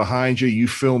screen behind you, you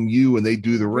film you and they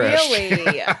do the rest.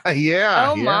 Really? Yeah.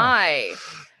 Oh my.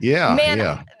 Yeah. Man,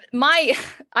 yeah.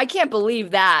 I can't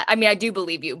believe that. I mean, I do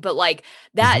believe you, but like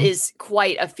that is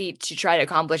quite a feat to try to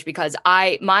accomplish, because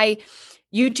my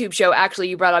YouTube show, actually,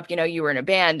 you brought up, you were in a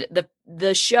band.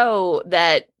 The show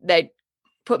that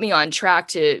put me on track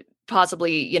to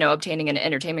possibly, obtaining an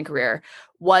entertainment career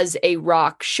was a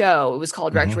rock show. It was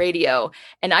called Wrecked Radio.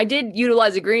 And I did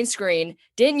utilize a green screen,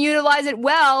 didn't utilize it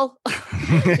well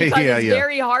because it's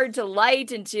very hard to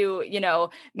light and to,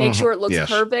 make sure it looks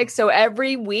perfect. So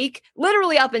every week,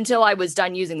 literally up until I was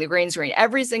done using the green screen,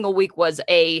 every single week was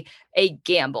a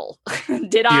gamble.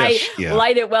 Did I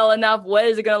light it well enough? What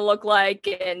is it going to look like?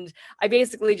 And I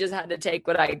basically just had to take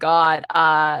what I got.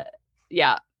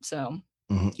 So.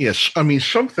 Yes. I mean,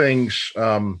 some things,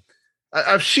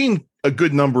 I've seen a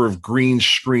good number of green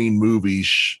screen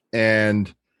movies,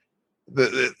 and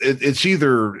it's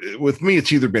either, with me,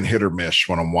 it's either been hit or miss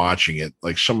when I'm watching it.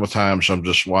 Like sometimes I'm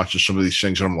just watching some of these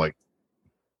things and I'm like,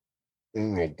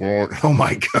 oh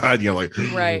my God, like,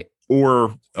 right.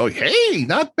 Or, oh, hey,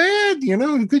 not bad,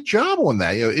 good job on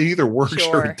that. It either works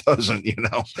or it doesn't,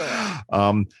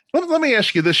 Sure. Let me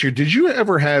ask you this here. Did you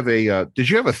ever have a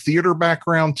theater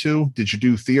background too? Did you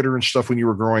do theater and stuff when you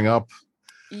were growing up?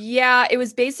 Yeah, it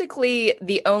was basically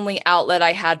the only outlet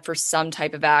I had for some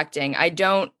type of acting. I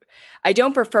don't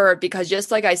prefer it, because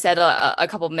just like I said a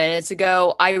couple of minutes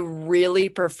ago, I really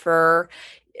prefer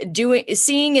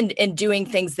seeing and doing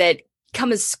things that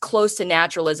come as close to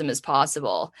naturalism as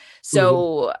possible.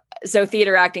 So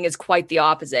theater acting is quite the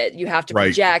opposite. You have to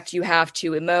project, you have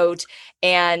to emote,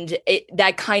 and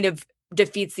that kind of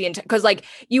defeats the entire, because like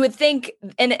you would think,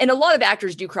 and a lot of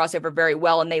actors do crossover very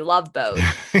well and they love both,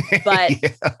 but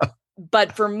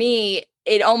but for me,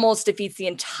 it almost defeats the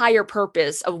entire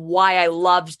purpose of why I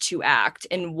loved to act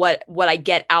and what I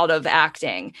get out of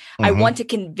acting. I want to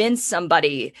convince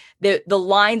somebody that the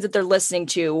lines that they're listening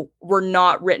to were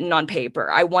not written on paper.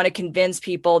 I want to convince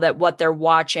people that what they're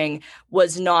watching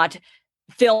was not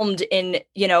filmed in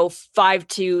 5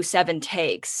 to 7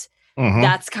 takes.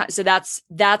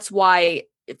 That's why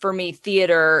for me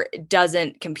theater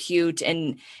doesn't compute,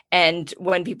 and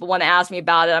when people want to ask me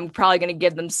about it, I'm probably going to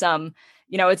give them some,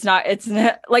 it's not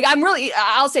like,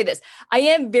 I'll say this. I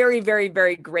am very, very,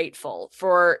 very grateful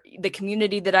for the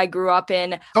community that I grew up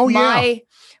in.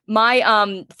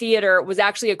 my theater was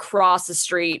actually across the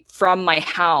street from my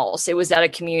house. It was at a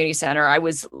community center. I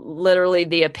was literally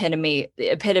the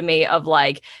epitome of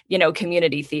like,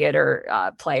 community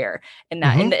theater player in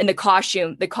that. Mm-hmm. In the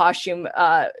costume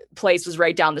place was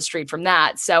right down the street from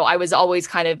that. So I was always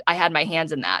I had my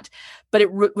hands in that. But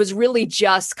it was really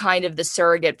just kind of the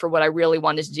surrogate for what I really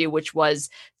wanted to do, which was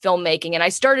filmmaking. And I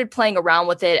started playing around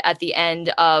with it at the end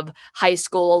of high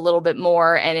school a little bit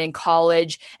more and in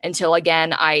college until,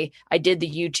 again, I did the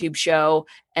YouTube show.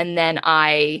 And then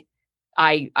I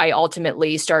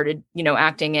ultimately started,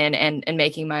 acting in and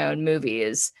making my own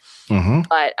movies. Mm-hmm.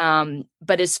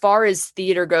 But as far as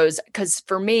theater goes, because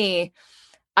for me,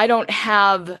 I don't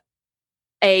have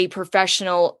a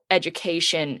professional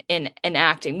education in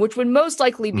acting, which would most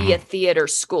likely be a theater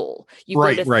school. You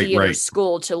go to theater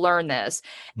school to learn this.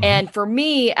 Mm-hmm. And for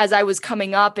me, as I was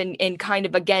coming up and kind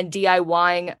of, again,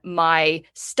 DIYing my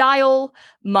style,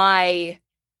 the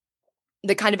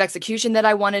kind of execution that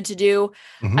I wanted to do,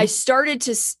 mm-hmm. I started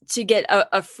to get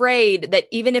afraid that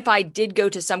even if I did go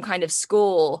to some kind of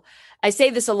school, I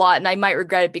say this a lot and I might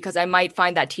regret it because I might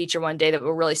find that teacher one day that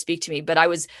will really speak to me, but I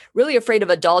was really afraid of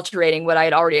adulterating what I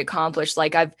had already accomplished.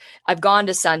 Like I've gone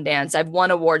to Sundance, I've won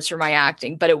awards for my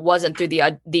acting, but it wasn't through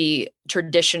the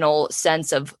traditional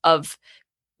sense of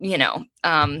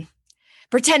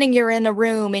pretending you're in a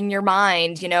room in your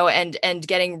mind, and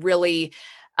getting really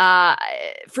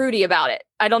fruity about it.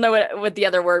 I don't know what the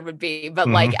other word would be, but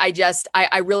mm-hmm. like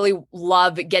I really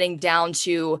love getting down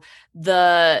to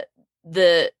the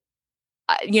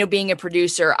being a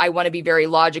producer. I want to be very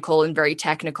logical and very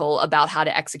technical about how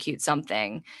to execute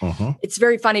something. Mm-hmm. It's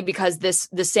very funny because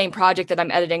the same project that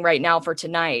I'm editing right now for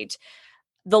tonight,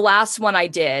 the last one I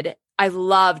did, I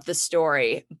loved the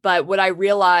story, but what I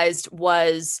realized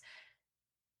was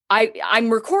I'm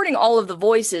recording all of the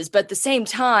voices, but at the same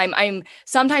time, I'm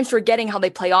sometimes forgetting how they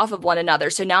play off of one another.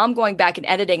 So now I'm going back and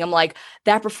editing. I'm like,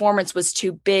 that performance was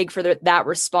too big for that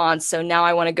response. So now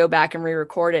I want to go back and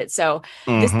re-record it. So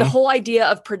mm-hmm. the whole idea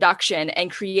of production and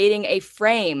creating a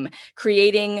frame,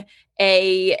 creating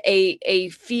a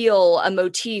feel, a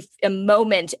motif, a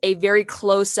moment, a very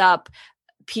close up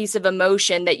piece of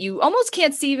emotion that you almost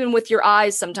can't see even with your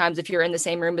eyes sometimes if you're in the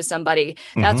same room as somebody.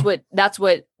 Mm-hmm. That's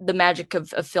what the magic of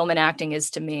film and acting is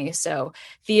to me. So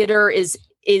theater is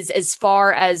as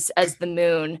far as the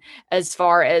moon, as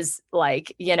far as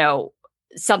like,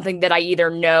 something that I either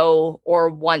know or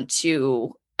want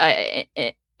to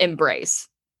embrace,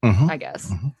 mm-hmm. I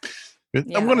guess. Mm-hmm.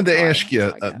 Yeah, I wanted to ask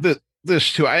you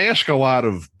this too. I ask a lot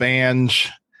of bands,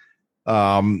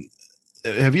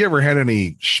 have you ever had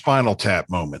any Spinal Tap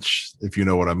moments, if you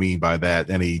know what I mean by that?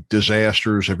 Any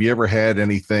disasters? Have you ever had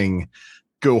anything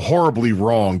go horribly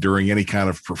wrong during any kind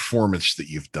of performance that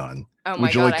you've done? Oh my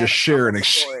Would you God, like to share an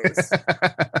experience?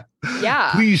 Yeah.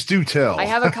 Please do tell. I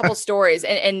have a couple stories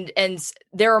and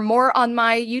there are more on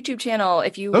my YouTube channel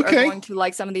if you are going to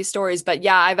like some of these stories. But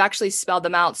yeah, I've actually spelled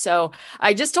them out. So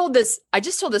I just told this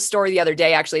story the other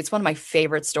day, actually. It's one of my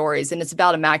favorite stories and it's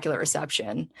about Immaculate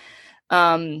Reception.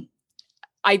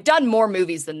 I've done more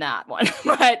movies than that one,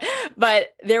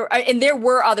 but there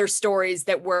were other stories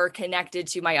that were connected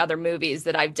to my other movies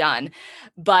that I've done,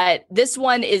 but this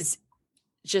one is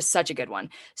just such a good one.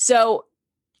 So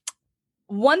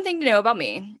one thing to know about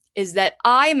me is that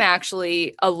I'm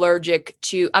actually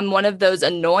I'm one of those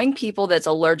annoying people that's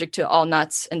allergic to all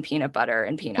nuts and peanut butter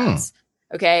and peanuts.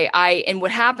 Okay. And what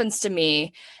happens to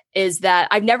me is that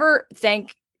I've never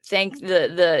thank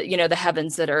the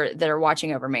heavens that are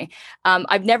watching over me.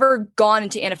 I've never gone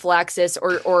into anaphylaxis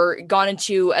or gone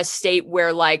into a state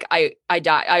where like I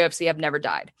die. I obviously have never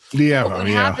died. Yeah. But what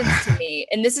happens to me,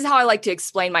 and this is how I like to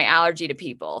explain my allergy to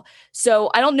people. So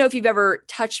I don't know if you've ever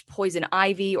touched poison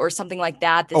ivy or something like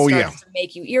that starts to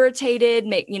make you irritated,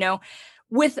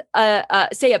 with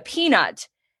say a peanut.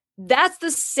 That's the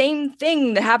same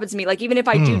thing that happens to me. Like, even if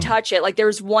I do touch it, like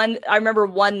I remember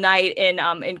one night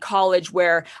in college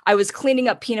where I was cleaning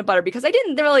up peanut butter because I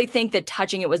didn't really think that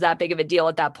touching it was that big of a deal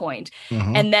at that point.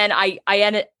 Mm-hmm. And then I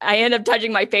ended up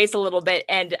touching my face a little bit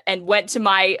and went to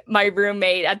my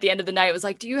roommate at the end of the night. It was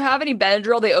like, do you have any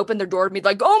Benadryl? They opened their door to me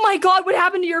like, oh my God, what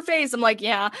happened to your face? I'm like,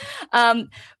 yeah.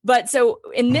 But so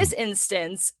in this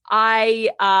instance,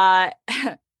 I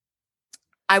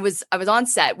was on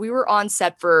set. We were on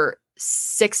set for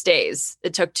 6 days.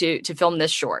 It took to film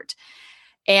this short.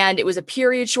 And it was a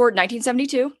period short,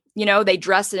 1972. They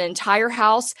dressed an entire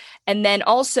house. And then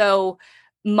also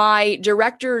my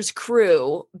director's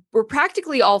crew were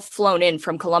practically all flown in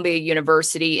from Columbia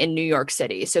University in New York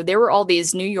City. So there were all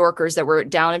these New Yorkers that were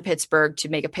down in Pittsburgh to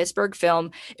make a Pittsburgh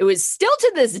film. It was still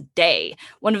to this day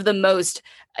one of the most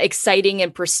exciting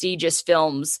and prestigious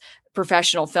films,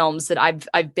 professional films that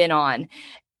I've been on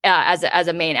as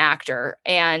a main actor.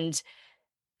 And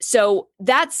so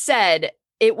that said,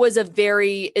 it was a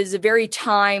very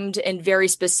timed and very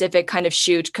specific kind of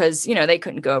shoot because, they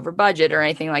couldn't go over budget or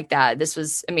anything like that. This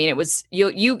was, it was,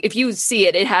 you if you see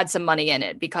it, it had some money in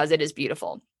it because it is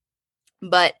beautiful.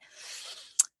 But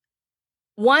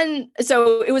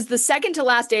so it was the second to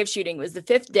last day of shooting. It was the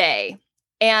fifth day.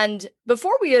 And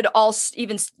before we had all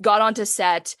even got onto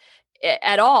set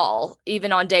at all,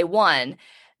 even on day one,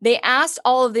 they asked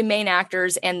all of the main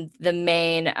actors and the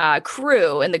main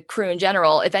crew and the crew in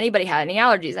general if anybody had any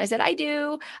allergies. And I said, I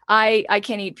do. I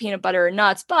can't eat peanut butter or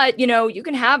nuts, but you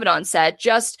can have it on set.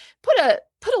 Just put a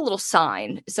little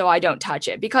sign so I don't touch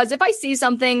it. Because if I see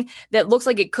something that looks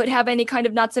like it could have any kind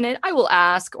of nuts in it, I will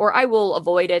ask or I will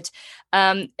avoid it.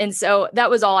 And so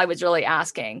that was all I was really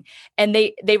asking. And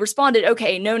they responded,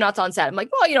 okay, no nuts on set. I'm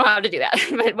like, well, you don't have to do that,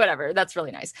 but whatever. That's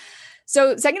really nice.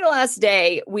 So second to last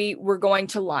day, we were going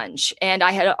to lunch, and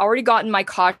I had already gotten my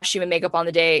costume and makeup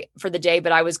on for the day,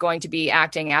 but I was going to be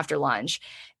acting after lunch.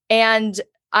 And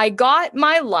I got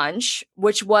my lunch,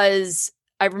 which was,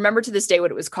 I remember to this day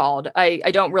what it was called. I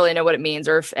don't really know what it means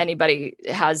or if anybody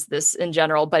has this in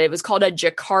general, but it was called a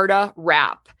Jakarta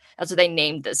wrap. That's what they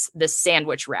named this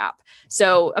sandwich wrap.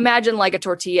 So imagine like a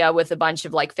tortilla with a bunch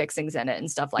of like fixings in it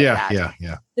and stuff like that.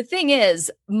 Yeah. The thing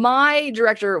is, my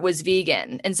director was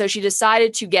vegan. And so she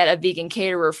decided to get a vegan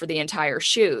caterer for the entire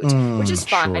shoot, which is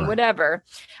fine, sure. whatever.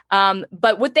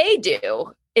 But what they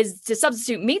do is to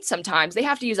substitute meat sometimes, they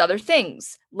have to use other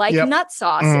things like nut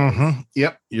sauces. Mm-hmm.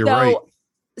 Yep, you're right.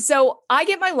 So I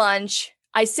get my lunch,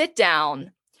 I sit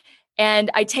down, and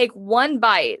I take one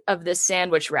bite of this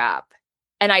sandwich wrap.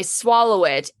 And I swallow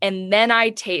it, and then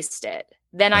I taste it.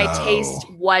 Then I taste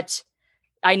what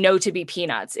I know to be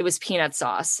peanuts. It was peanut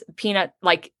sauce.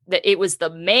 It was the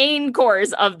main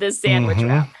course of this sandwich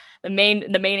wrap, the main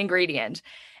ingredient.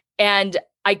 And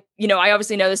I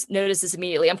obviously noticed this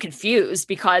immediately. I'm confused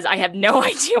because I have no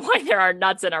idea why there are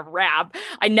nuts in a wrap.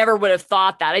 I never would have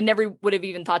thought that. I never would have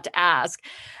even thought to ask.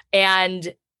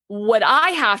 And what I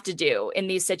have to do in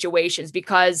these situations,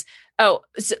 because about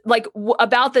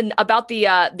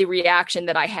the reaction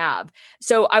that I have.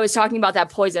 So I was talking about that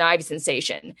poison ivy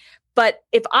sensation. But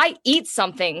if I eat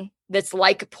something that's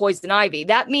like poison ivy,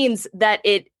 that means that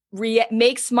it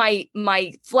makes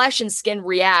my flesh and skin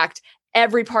react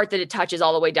every part that it touches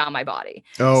all the way down my body.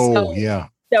 Yeah.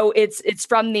 So it's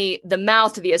from the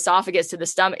mouth to the esophagus to the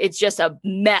stomach. It's just a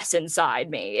mess inside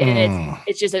me. And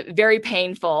it's just very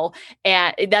painful.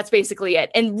 And that's basically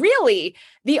it. And really,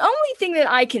 the only thing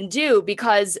that I can do,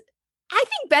 because I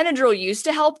think Benadryl used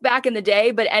to help back in the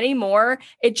day, but anymore,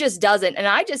 it just doesn't. And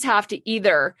I just have to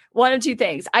either, one of two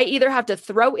things. I either have to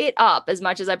throw it up as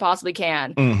much as I possibly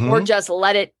can, or just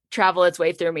let it travel its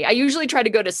way through me. I usually try to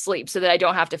go to sleep so that I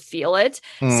don't have to feel it.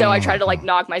 So I try to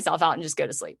knock myself out and just go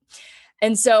to sleep.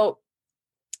 And so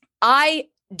I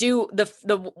do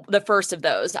the first of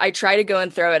those. I try to go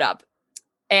and throw it up.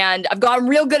 And I've gotten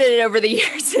real good at it over the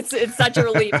years. It's such a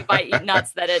relief if I eat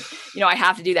nuts that I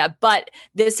have to do that. But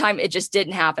this time it just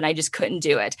didn't happen. I just couldn't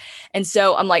do it. And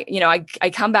so I'm like, I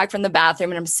come back from the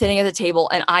bathroom and I'm sitting at the table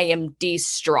and I am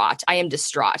distraught.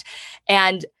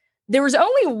 And there was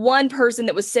only one person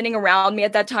that was sitting around me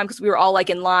at that time because we were all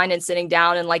in line and sitting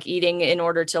down and eating in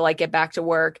order to get back to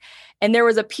work. And there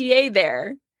was a PA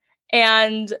there,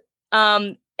 and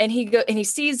he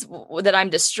sees that I'm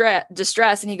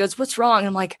distressed, and he goes, "What's wrong?" And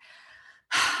I'm like,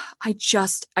 I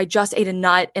just ate a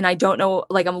nut, and I don't know,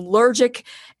 I'm allergic,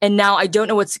 and now I don't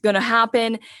know what's going to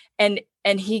happen. And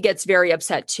he gets very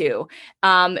upset too.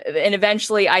 And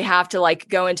eventually I have to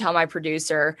go and tell my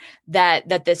producer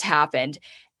that this happened.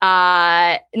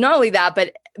 Not only that,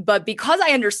 but because I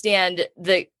understand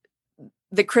the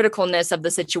criticalness of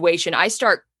the situation, I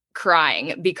start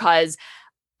crying because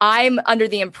I'm not under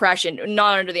the impression,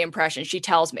 she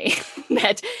tells me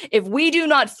that if we do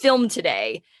not film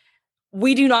today,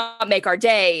 we do not make our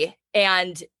day,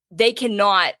 and they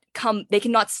cannot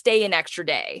stay an extra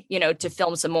day, to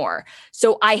film some more.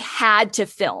 So I had to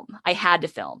film.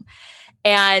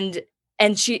 And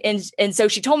so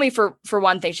she told me for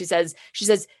one thing, she says,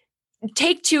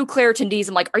 take 2 Claritin Ds.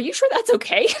 I'm like, are you sure that's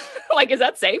okay? Is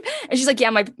that safe? And she's like, yeah,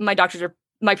 my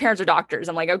parents are doctors.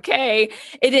 I'm like, okay,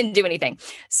 it didn't do anything.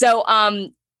 So,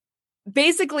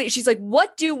 basically she's like,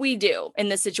 what do we do in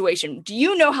this situation? Do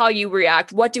you know how you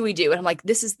react? What do we do? And I'm like,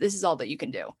 this is all that you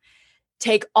can do.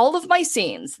 take all of my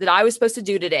scenes that I was supposed to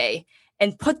do today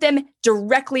and put them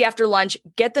directly after lunch,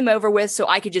 get them over with so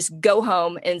I could just go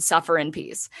home and suffer in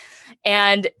peace.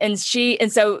 And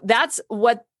so that's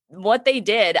what they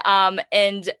did.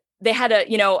 And they had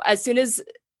as soon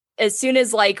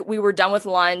as like we were done with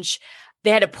lunch, they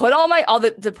had to put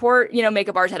the poor,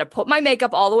 makeup artist had to put my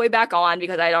makeup all the way back on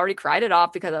because I'd already cried it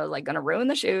off because I was like going to ruin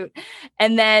the shoot.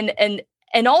 And then,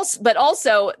 but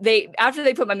also after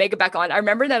they put my makeup back on, I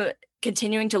remember them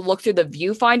continuing to look through the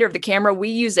viewfinder of the camera. We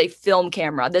use a film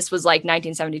camera. This was like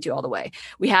 1972 all the way.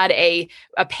 We had a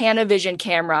Panavision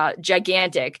camera,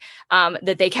 gigantic,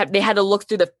 that they had to look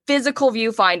through the physical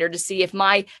viewfinder to see if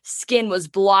my skin was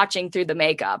blotching through the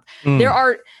makeup.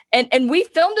 And we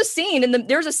filmed a scene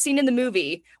there's a scene in the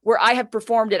movie where I have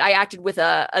performed it. I acted with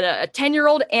a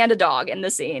 10-year-old and a dog in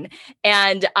the scene,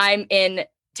 and I'm in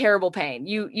terrible pain.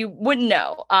 You wouldn't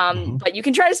know, but you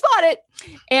can try to spot it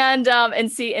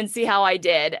and see how I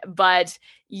did. But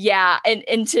yeah,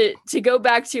 and to go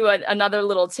back to another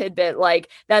little tidbit, like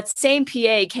that same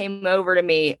PA came over to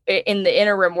me in the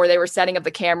interim where they were setting up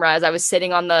the camera as I was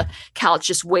sitting on the couch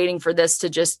just waiting for this to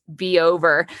just be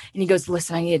over. And he goes,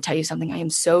 "Listen, I need to tell you something. I am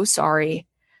so sorry,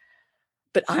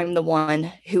 but I'm the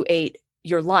one who ate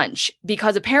your lunch,"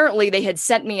 because apparently they had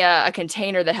sent me a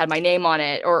container that had my name on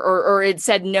it or it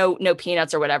said no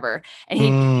peanuts or whatever. And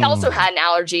he also had an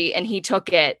allergy and he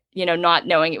took it, not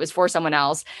knowing it was for someone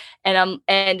else.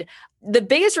 And the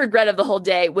biggest regret of the whole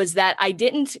day was that I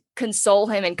didn't console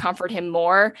him and comfort him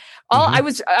more. I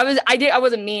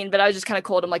wasn't mean, but I was just kind of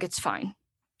cold. I'm like, it's fine.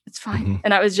 It's fine.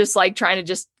 And I was just like trying to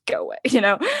just go away,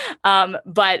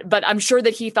 but I'm sure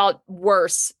that he felt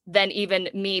worse than even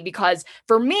me, because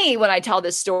for me, when I tell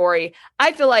this story,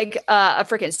 I feel like a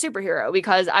freaking superhero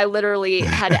because I literally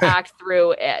had to act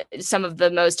through some of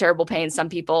the most terrible pain some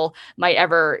people might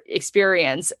ever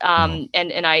experience. And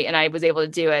I was able to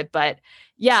do it, but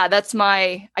yeah, that's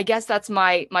my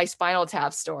Spinal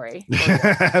Tap story.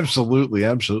 Absolutely.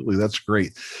 That's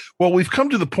great. Well, we've come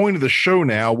to the point of the show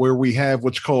now where we have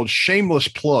what's called shameless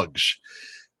plugs.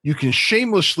 You can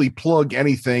shamelessly plug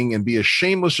anything and be as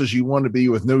shameless as you want to be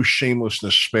with no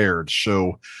shamelessness spared.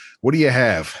 So what do you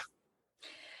have?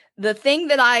 The thing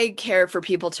that I care for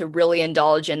people to really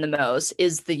indulge in the most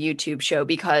is the YouTube show,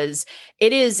 because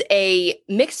it is a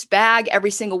mixed bag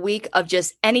every single week of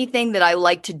just anything that I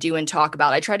like to do and talk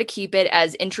about. I try to keep it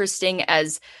as interesting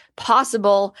as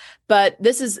possible, but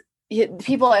this is,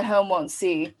 people at home won't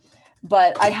see,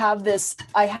 but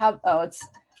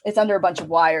it's under a bunch of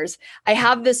wires. I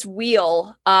have this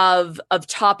wheel of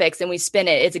topics and we spin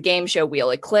it. It's a game show wheel.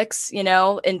 It clicks,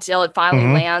 until it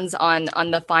finally lands on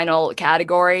the final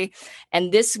category.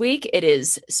 And this week it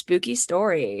is Spooky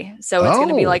Story. So it's going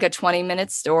to be like a 20-minute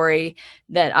story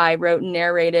that I wrote and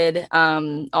narrated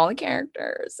all the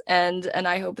characters. And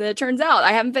I hope that it turns out.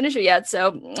 I haven't finished it yet,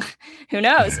 so who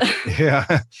knows?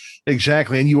 Yeah,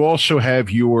 exactly. And you also have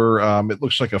your, it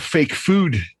looks like a fake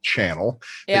food channel.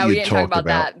 Yeah, we didn't talk about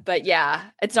that, but yeah,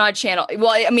 it's not a channel.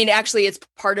 Well, I mean, actually it's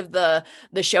part of the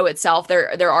show itself.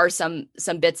 There are some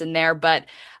bits in there, but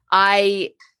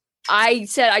I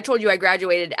told you I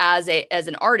graduated as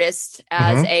an artist,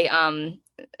 as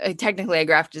technically a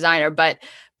graphic designer, but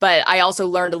I also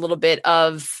learned a little bit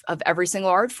of every single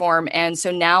art form. And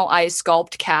so now I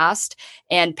sculpt, cast,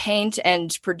 and paint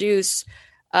and produce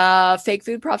fake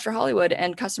food props for Hollywood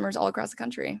and customers all across the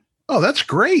country. Oh, that's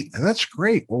great. That's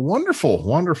great. Well,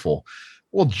 wonderful.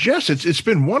 Well, Jess, it's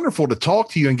been wonderful to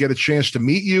talk to you and get a chance to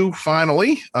meet you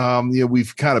finally.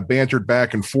 We've kind of bantered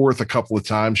back and forth a couple of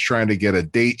times trying to get a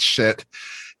date set.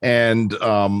 And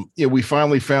we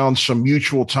finally found some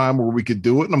mutual time where we could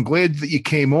do it. And I'm glad that you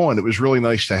came on. It was really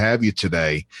nice to have you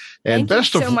today. And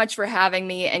Thank you so much for having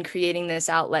me and creating this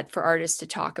outlet for artists to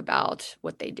talk about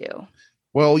what they do.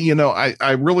 Well,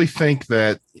 I really think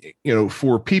that,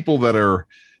 for people that are,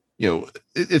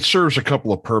 it serves a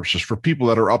couple of purposes. For people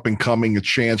that are up and coming, a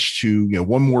chance to,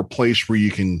 one more place where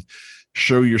you can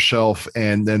show yourself.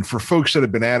 And then for folks that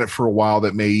have been at it for a while,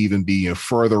 that may even be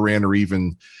further in or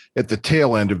even at the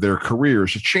tail end of their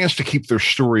careers, a chance to keep their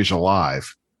stories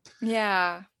alive.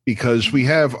 Yeah. Because we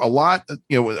have a lot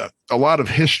of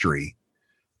history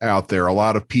out there, a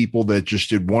lot of people that just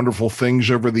did wonderful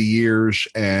things over the years.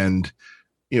 And,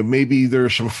 maybe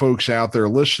there's some folks out there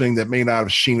listening that may not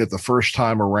have seen it the first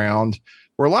time around.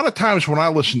 Or a lot of times when I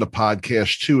listen to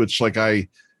podcasts too, it's like I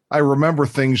remember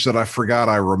things that I forgot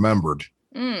I remembered.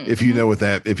 If you know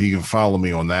if you can follow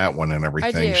me on that one and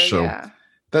everything. I do, so yeah.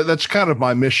 That's kind of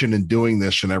my mission in doing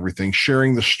this and everything,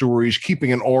 sharing the stories,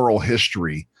 keeping an oral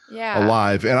history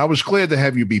alive. And I was glad to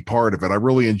have you be part of it. I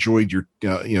really enjoyed your,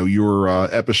 your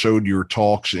episode, your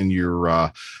talks, and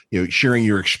your, sharing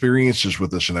your experiences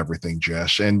with us and everything,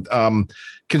 Jess. And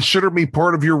consider me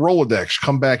part of your Rolodex.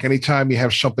 Come back anytime you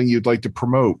have something you'd like to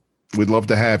promote. We'd love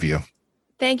to have you.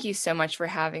 Thank you so much for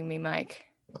having me, Mike.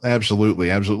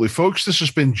 Absolutely. Absolutely. Folks, this has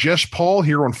been Jess Paul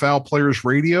here on Foul Players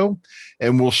Radio,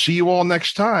 and we'll see you all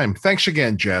next time. Thanks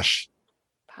again, Jess.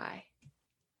 Bye.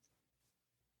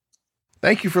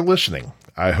 Thank you for listening.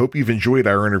 I hope you've enjoyed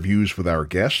our interviews with our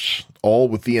guests, all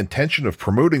with the intention of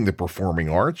promoting the performing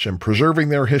arts and preserving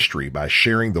their history by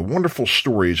sharing the wonderful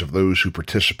stories of those who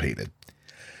participated.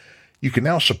 You can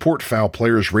now support Foul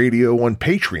Players Radio on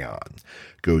Patreon.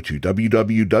 Go to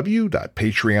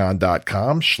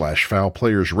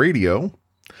www.patreon.com/foulplayersradio.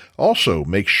 Also,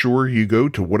 make sure you go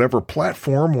to whatever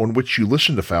platform on which you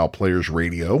listen to Foul Players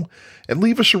Radio and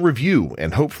leave us a review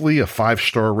and hopefully a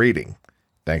 5-star rating.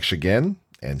 Thanks again,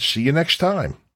 and see you next time.